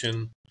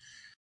consolidation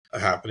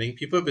happening.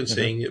 People have been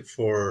saying it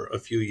for a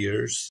few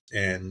years,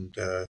 and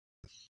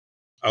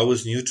I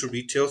was new to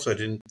retail, so I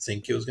didn't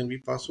think it was going to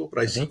be possible,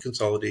 but I see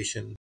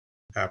consolidation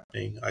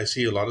happening. I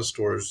see a lot of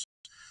stores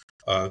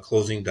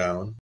closing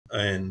down,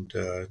 and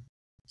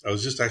I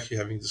was just actually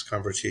having this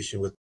conversation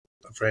with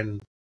a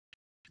friend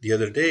the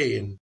other day,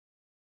 and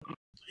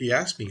he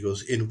asked me, he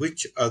goes, in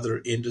which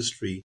other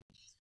industry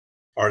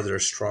are there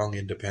strong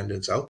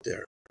independents out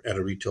there at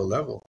a retail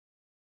level?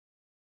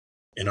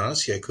 And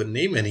honestly, I couldn't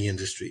name any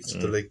industries.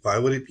 They're like, why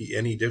would it be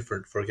any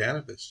different for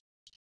cannabis?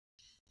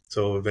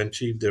 So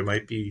eventually there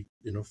might be,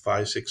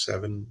 5, 6,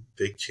 7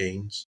 big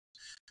chains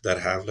that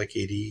have like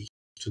 80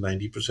 to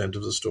 90%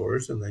 of the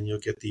stores. And then you'll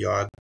get the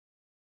odd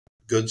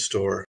good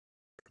store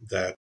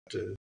that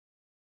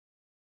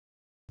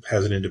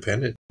has an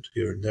independent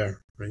here and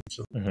there, right?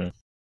 So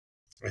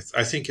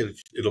I think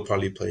it'll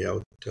probably play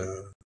out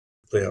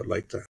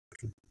like that.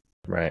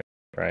 Right.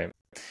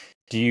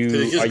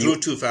 It just grew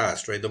too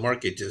fast, right? The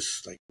market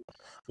just like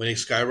when it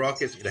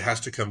skyrockets, it has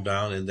to come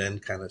down and then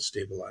kind of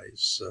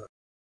stabilize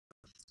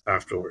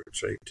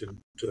afterwards, right? And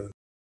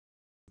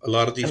a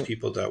lot of these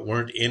people that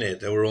weren't in it,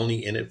 that were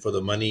only in it for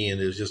the money,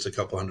 and it was just a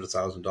couple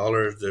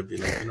 $100,000, they'd be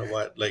like, you know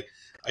what? Like,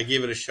 I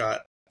gave it a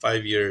shot,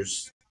 5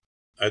 years.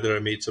 Either I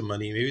made some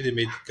money, maybe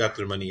they got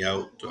their money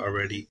out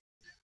already.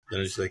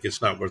 Then it's like,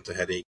 it's not worth the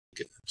headache.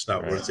 It's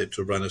not worth it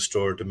to run a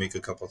store to make a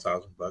couple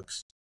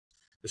 $1,000,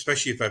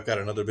 especially if I've got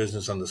another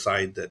business on the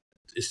side that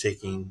is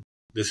taking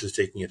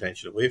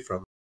attention away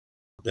from.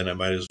 Then I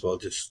might as well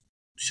just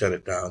shut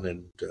it down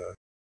and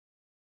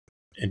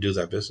do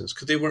that business,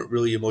 because they weren't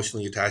really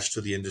emotionally attached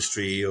to the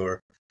industry or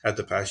had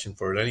the passion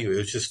for it anyway. It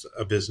was just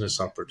a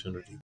business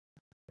opportunity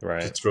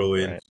to throw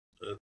in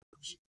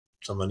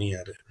some money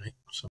at it, right?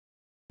 So.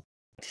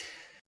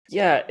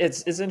 Yeah,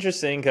 it's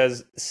interesting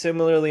because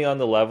similarly on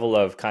the level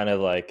of kind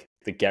of like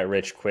the get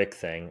rich quick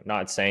thing,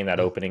 not saying that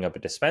opening up a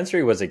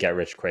dispensary was a get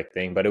rich quick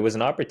thing, but it was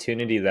an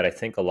opportunity that I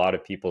think a lot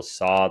of people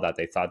saw that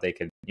they thought they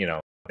could,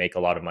 make a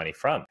lot of money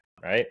from,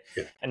 right?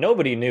 Yeah. And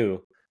nobody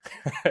knew.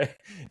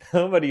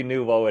 Nobody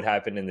knew what would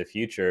happen in the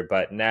future,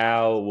 but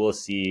now we'll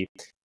see,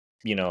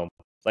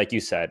 like you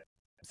said,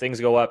 things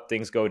go up,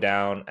 things go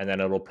down, and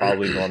then it'll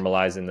probably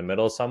normalize in the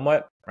middle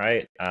somewhat,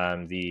 right?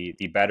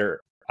 The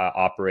better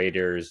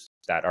operators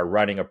that are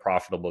running a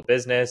profitable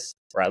business,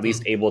 or at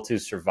least able to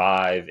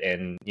survive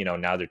in,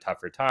 now they're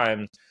tougher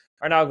times,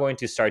 are now going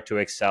to start to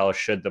excel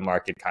should the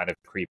market kind of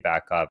creep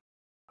back up.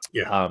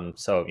 Yeah.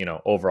 So,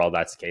 overall,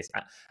 that's the case.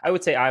 I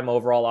would say I'm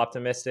overall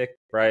optimistic,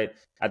 right?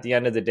 At the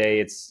end of the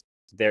day, I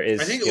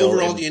think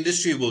overall the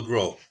industry will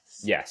grow.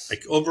 Yes.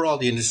 Like overall,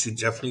 the industry is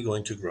definitely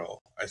going to grow.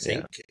 I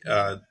think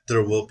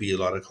there will be a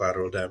lot of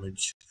collateral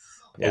damage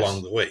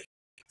along the way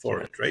for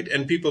it, right?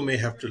 And people may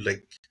have to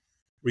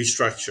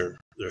restructure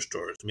their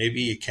stores.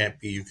 Maybe you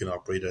can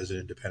operate as an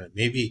independent.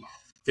 Maybe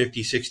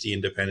 50, 60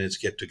 independents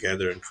get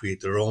together and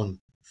create their own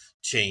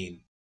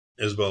chain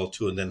as well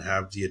too, and then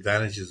have the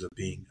advantages of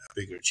being a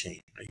bigger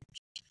chain,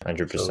 right?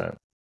 100%. So,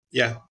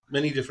 yeah,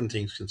 many different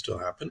things can still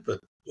happen, but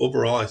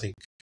overall, I think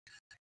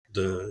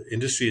the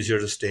industry is here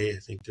to stay. I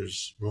think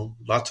there's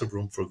lots of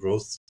room for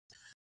growth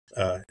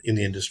in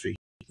the industry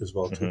as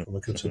well too, from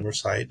a consumer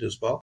side as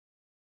well.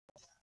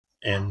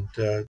 And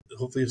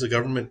hopefully, if the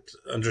government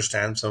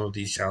understands some of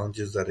these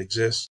challenges that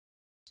exist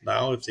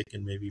now, if they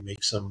can maybe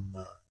make some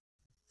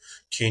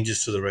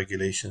changes to the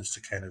regulations to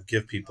kind of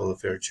give people a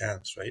fair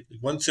chance, right?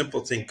 One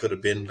simple thing could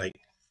have been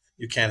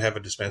you can't have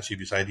a dispensary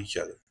beside each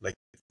other. Like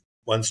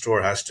one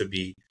store has to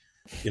be,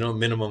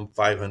 minimum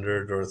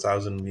 500 or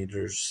 1,000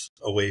 meters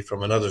away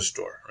from another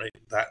store, right?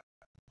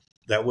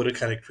 That would have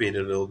kind of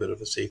created a little bit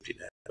of a safety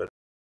net. But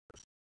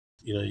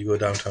you go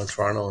downtown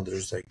Toronto and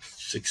there's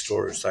 6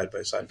 stores side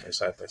by side,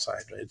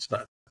 right? It's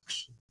not.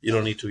 You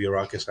don't need to be a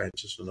rocket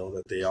scientist to know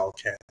that they all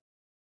can't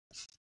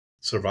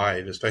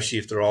survive, especially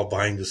if they're all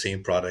buying the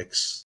same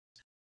products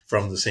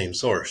from the same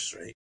source,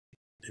 right?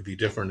 It'd be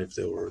different if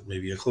there were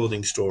maybe a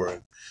clothing store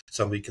and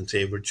somebody can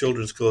say we're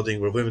children's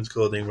clothing, we're women's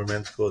clothing, we're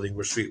men's clothing,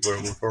 we're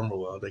streetwear, we're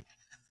formal wear.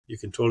 You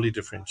can totally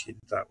differentiate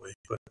it that way.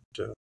 But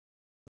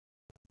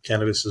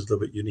cannabis is a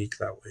little bit unique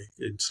that way.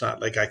 It's not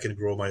like I can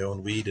grow my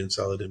own weed and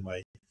sell it in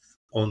my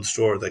own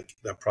store.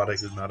 That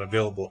product is not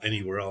available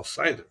anywhere else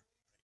either.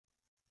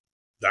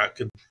 That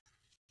could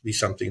be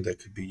something that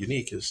could be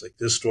unique. Is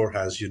this store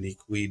has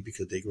unique weed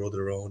because they grow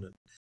their own, and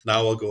now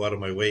I'll go out of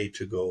my way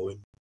to go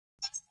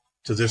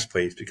to this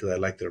place because I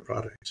like their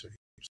products. Right?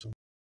 So,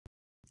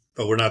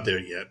 but we're not there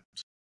yet.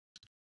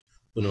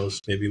 Who knows?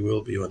 Maybe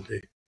we'll be one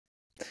day.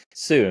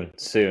 Soon.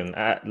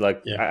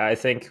 I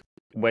think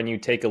when you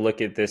take a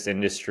look at this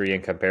industry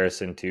in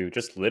comparison to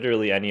just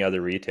literally any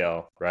other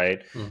retail,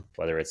 right?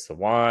 Whether it's the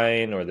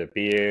wine or the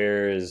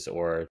beers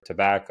or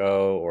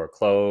tobacco or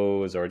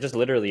clothes or just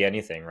literally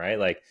anything,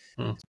 right?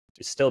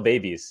 Still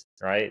babies,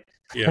 right?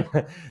 Yeah.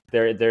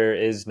 There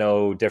is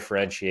no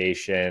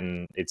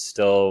differentiation. It's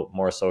still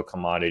more so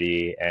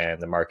commodity,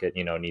 and the market,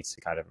 needs to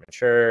kind of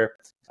mature.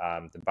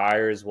 The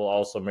buyers will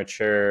also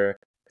mature.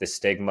 The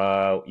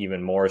stigma,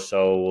 even more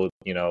so,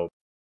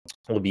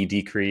 will be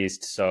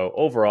decreased. So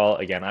overall,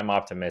 again, I'm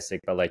optimistic,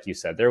 but like you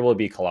said, there will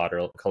be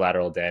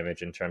collateral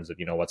damage in terms of,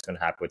 what's going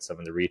to happen with some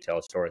of the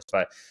retail stores.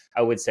 But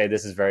I would say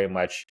this is very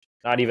much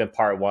not even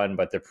part one,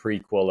 but the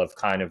prequel of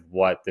kind of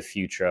what the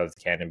future of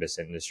the cannabis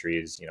industry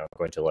is,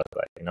 going to look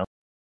like,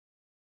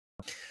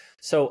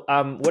 So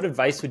what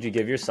advice would you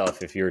give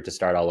yourself if you were to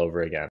start all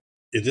over again?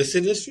 In this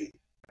industry?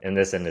 In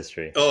this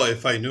industry. Oh,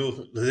 if I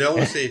knew. They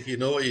always say if you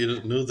know what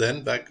you knew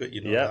then, back what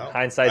you know now. Yeah,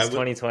 hindsight's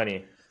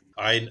 2020.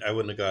 I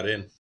wouldn't have got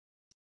in.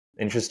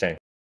 Interesting.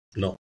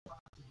 No,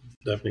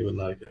 definitely would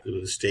not. It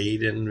would have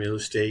stayed in real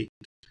estate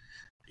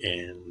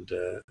and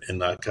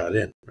not got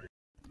in. Right?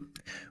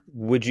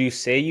 Would you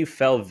say you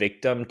fell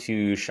victim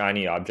to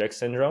shiny object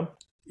syndrome?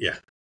 Yeah.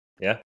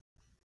 Yeah?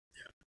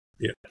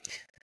 Yeah.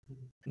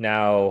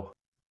 Now...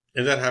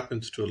 And that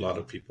happens to a lot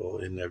of people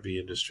in every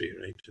industry,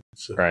 right?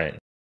 Right.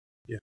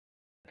 Yeah.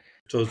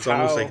 So it's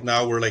almost like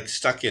now we're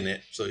stuck in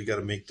it. So you got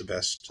to make the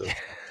best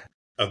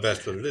of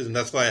what it is. And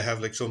that's why I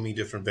have so many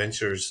different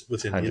ventures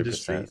within 100%. The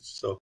industry.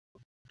 So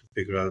to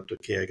figure out,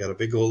 okay, I got a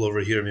big hole over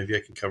here. Maybe I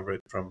can cover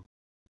it from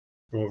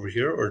from over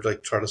here, or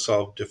like try to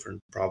solve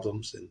different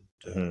problems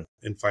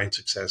and find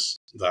success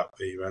that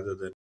way rather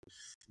than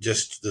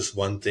just this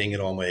one thing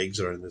and all my eggs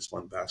are in this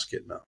one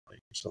basket now. Right?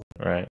 So,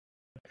 Right.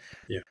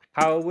 yeah.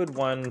 How would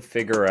one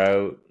figure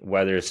out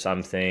whether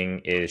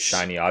something is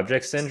shiny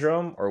object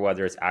syndrome or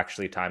whether it's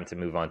actually time to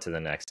move on to the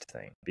next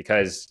thing?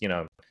 Because, you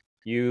know,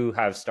 you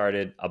have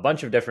started a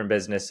bunch of different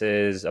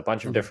businesses, a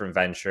bunch of different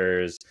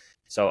ventures.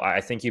 So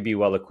I think you'd be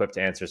well equipped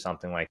to answer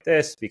something like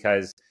this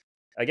because,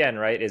 again,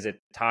 right, is it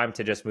time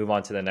to just move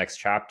on to the next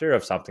chapter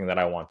of something that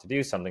I want to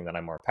do, something that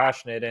I'm more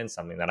passionate in,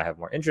 something that I have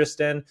more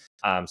interest in,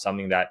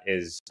 something that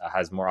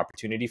has more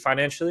opportunity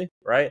financially,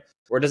 right?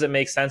 Or does it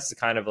make sense to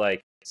kind of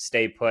like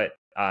stay put?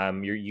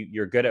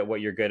 You're good at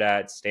what you're good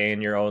at, stay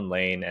in your own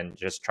lane and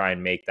just try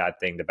and make that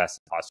thing the best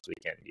it possibly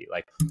can be.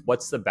 Like,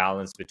 what's the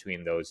balance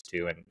between those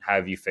two, and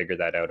have you figured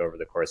that out over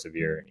the course of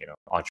your, you know,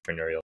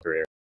 entrepreneurial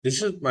career?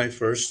 This is my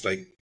first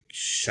like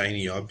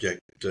shiny object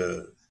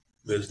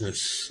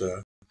business.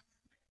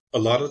 A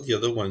lot of the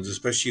other ones,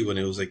 especially when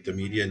it was like the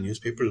media and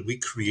newspapers, we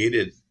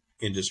created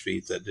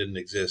industries that didn't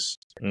exist.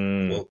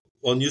 Well,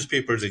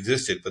 newspapers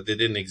existed, but they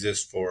didn't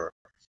exist for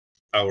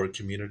our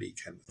community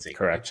kind of thing.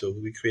 Correct. Right? So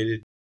we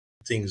created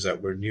things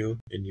that were new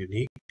and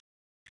unique.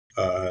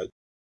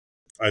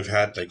 I've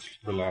had like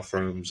the law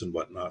firms and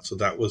whatnot, so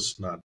that was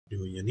not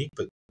new and unique,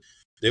 but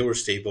they were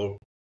stable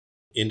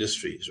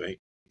industries, right?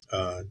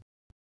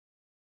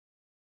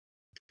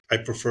 I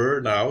prefer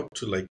now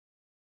to like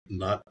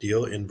not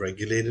deal in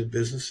regulated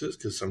businesses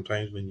because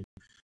sometimes when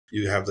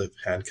you have the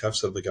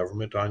handcuffs of the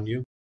government on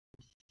you,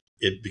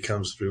 it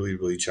becomes really,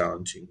 really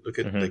challenging. Look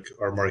at like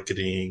our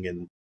marketing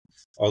and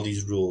all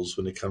these rules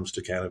when it comes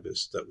to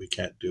cannabis that we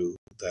can't do.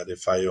 That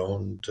if I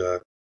owned,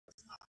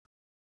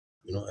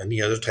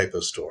 any other type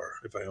of store,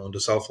 if I owned a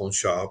cell phone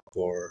shop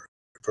or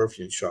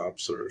perfume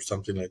shops or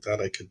something like that,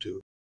 I could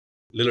do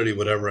literally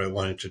whatever I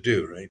wanted to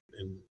do, right?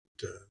 And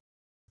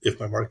if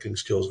my marketing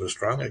skills were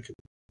strong, I could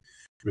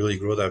really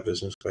grow that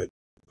business quite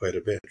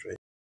a bit, right?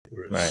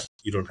 Whereas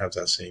you don't have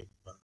that same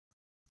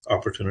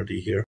opportunity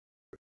here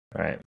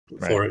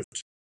for it.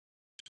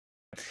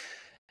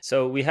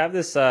 So we have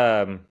this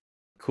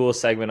cool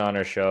segment on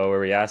our show where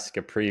we ask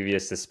a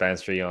previous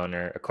dispensary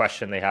owner a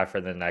question they have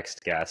for the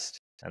next guest,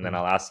 and then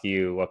I'll ask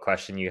you what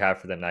question you have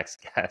for the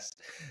next guest.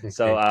 Okay.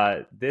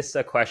 So this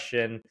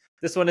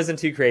one isn't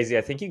too crazy.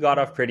 I think you got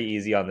off pretty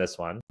easy on this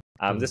one.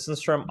 This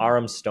one's from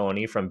Aram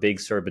Stoney from Big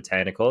Sur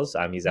Botanicals.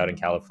 He's out in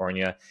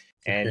California.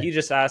 And he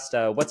just asked,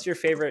 what's your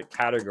favorite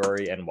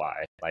category and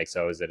why? Like,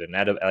 so is it an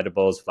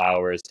edibles,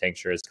 flowers,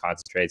 tinctures,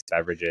 concentrates,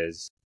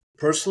 beverages?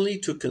 Personally,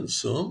 to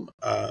consume,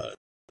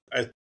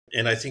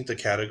 I think the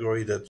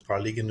category that's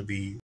probably going to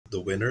be the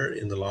winner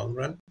in the long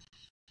run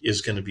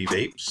is going to be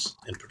vapes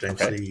and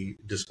potentially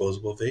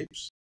disposable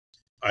vapes.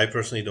 I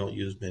personally don't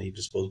use many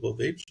disposable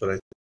vapes, but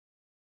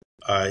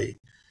I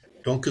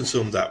don't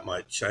consume that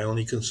much. I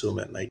only consume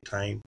at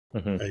nighttime.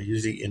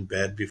 Usually in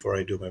bed before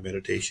I do my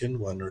meditation,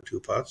 1 or 2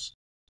 puffs.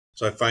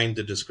 So I find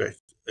the discretion.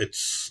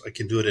 I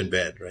can do it in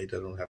bed, right? I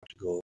don't have to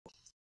go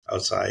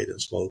outside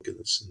and smoke and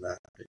this and that.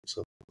 Right?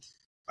 So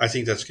I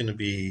think that's going to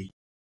be,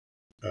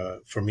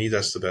 for me,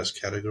 that's the best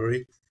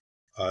category.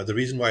 The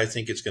reason why I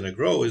think it's going to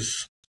grow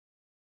is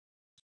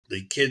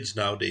the kids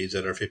nowadays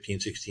that are 15,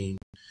 16,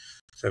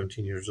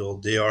 17 years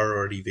old, they are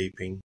already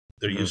vaping.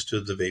 They're used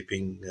to the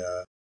vaping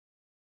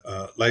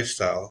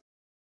lifestyle.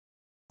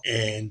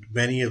 And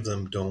many of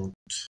them don't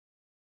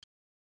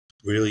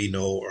really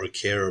know or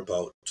care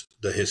about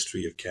the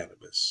history of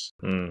cannabis,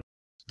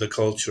 the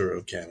culture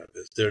of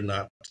cannabis. They're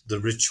not the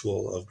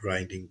ritual of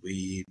grinding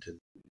weed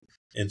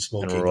and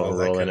smoking and all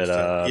that rolling kind of it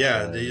stuff. up.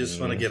 Yeah, they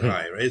just want to get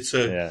high,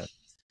 right?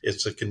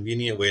 It's a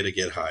convenient way to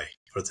get high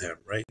for them,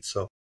 right?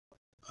 So,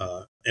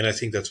 and I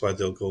think that's why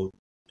they'll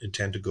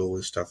intend to go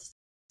with stuff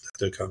that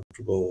they're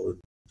comfortable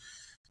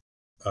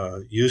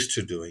and used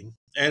to doing,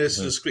 and it's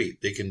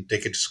discreet. They can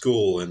take it to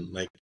school and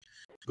like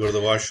go to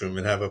the washroom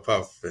and have a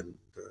puff, and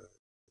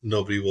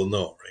nobody will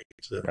know, right?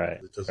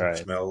 It doesn't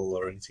smell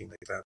or anything like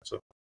that. So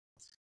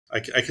I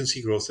can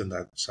see growth in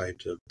that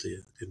side of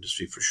the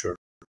industry for sure.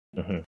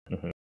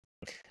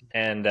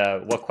 And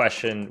what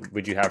question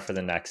would you have for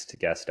the next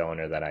guest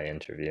owner that I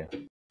interview?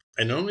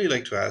 I normally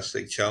like to ask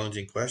like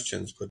challenging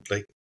questions, but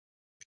like,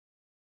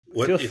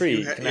 feel free.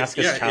 You can ask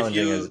us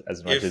challenging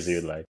as much as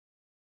you'd like.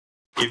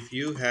 If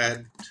you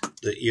had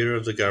the ear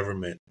of the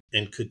government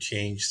and could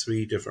change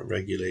 3 different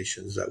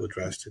regulations that would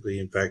drastically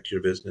impact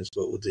your business,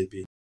 what would they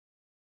be?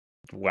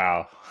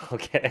 Wow.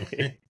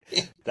 Okay.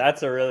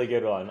 That's a really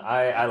good one.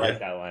 I like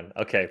that one.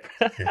 Okay.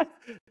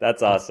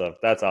 That's awesome.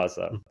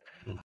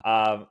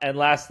 And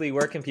lastly,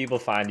 where can people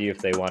find you if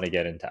they want to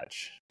get in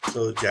touch?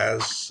 So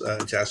Jazz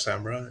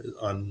Samra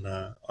on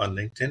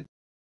LinkedIn.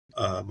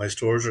 My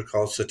stores are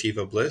called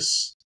Sativa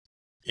Bliss,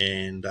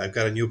 and I've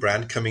got a new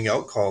brand coming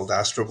out called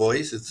Astro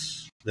Boys.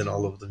 It's been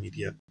all over the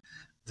media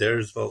there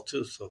as well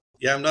too. So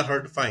yeah, I'm not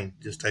hard to find.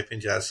 Just type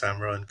in Jazz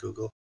Samra on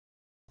Google,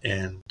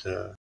 and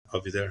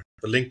I'll be there.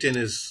 But LinkedIn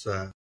is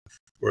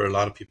where a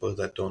lot of people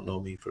that don't know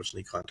me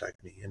personally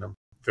contact me, and I'm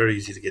very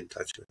easy to get in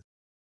touch with.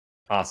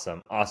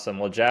 Awesome.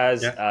 Well,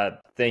 Jazz,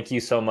 thank you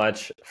so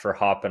much for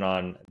hopping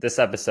on this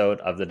episode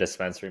of the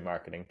Dispensary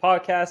Marketing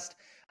Podcast.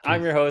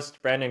 I'm your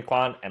host, Brandon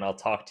Kwan, and I'll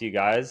talk to you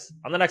guys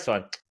on the next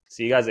one.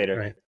 See you guys later. All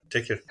right.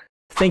 Take care.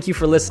 Thank you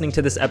for listening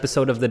to this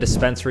episode of the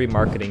Dispensary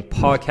Marketing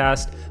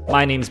Podcast.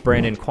 My name's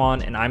Brandon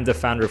Kwan, and I'm the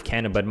founder of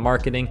Cannabis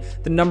Marketing,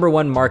 the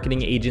 #1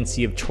 marketing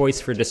agency of choice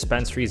for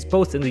dispensaries,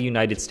 both in the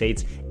United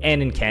States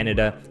and in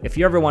Canada. If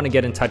you ever want to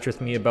get in touch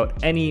with me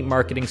about any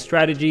marketing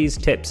strategies,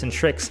 tips, and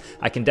tricks,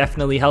 I can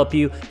definitely help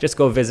you. Just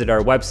go visit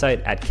our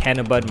website at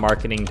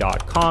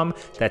cannabudmarketing.com.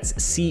 That's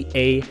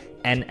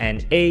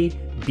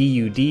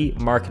CANNABUD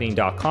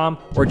marketing.com,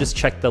 or just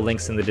check the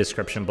links in the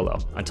description below.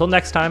 Until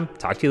next time,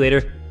 talk to you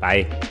later.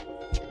 Bye.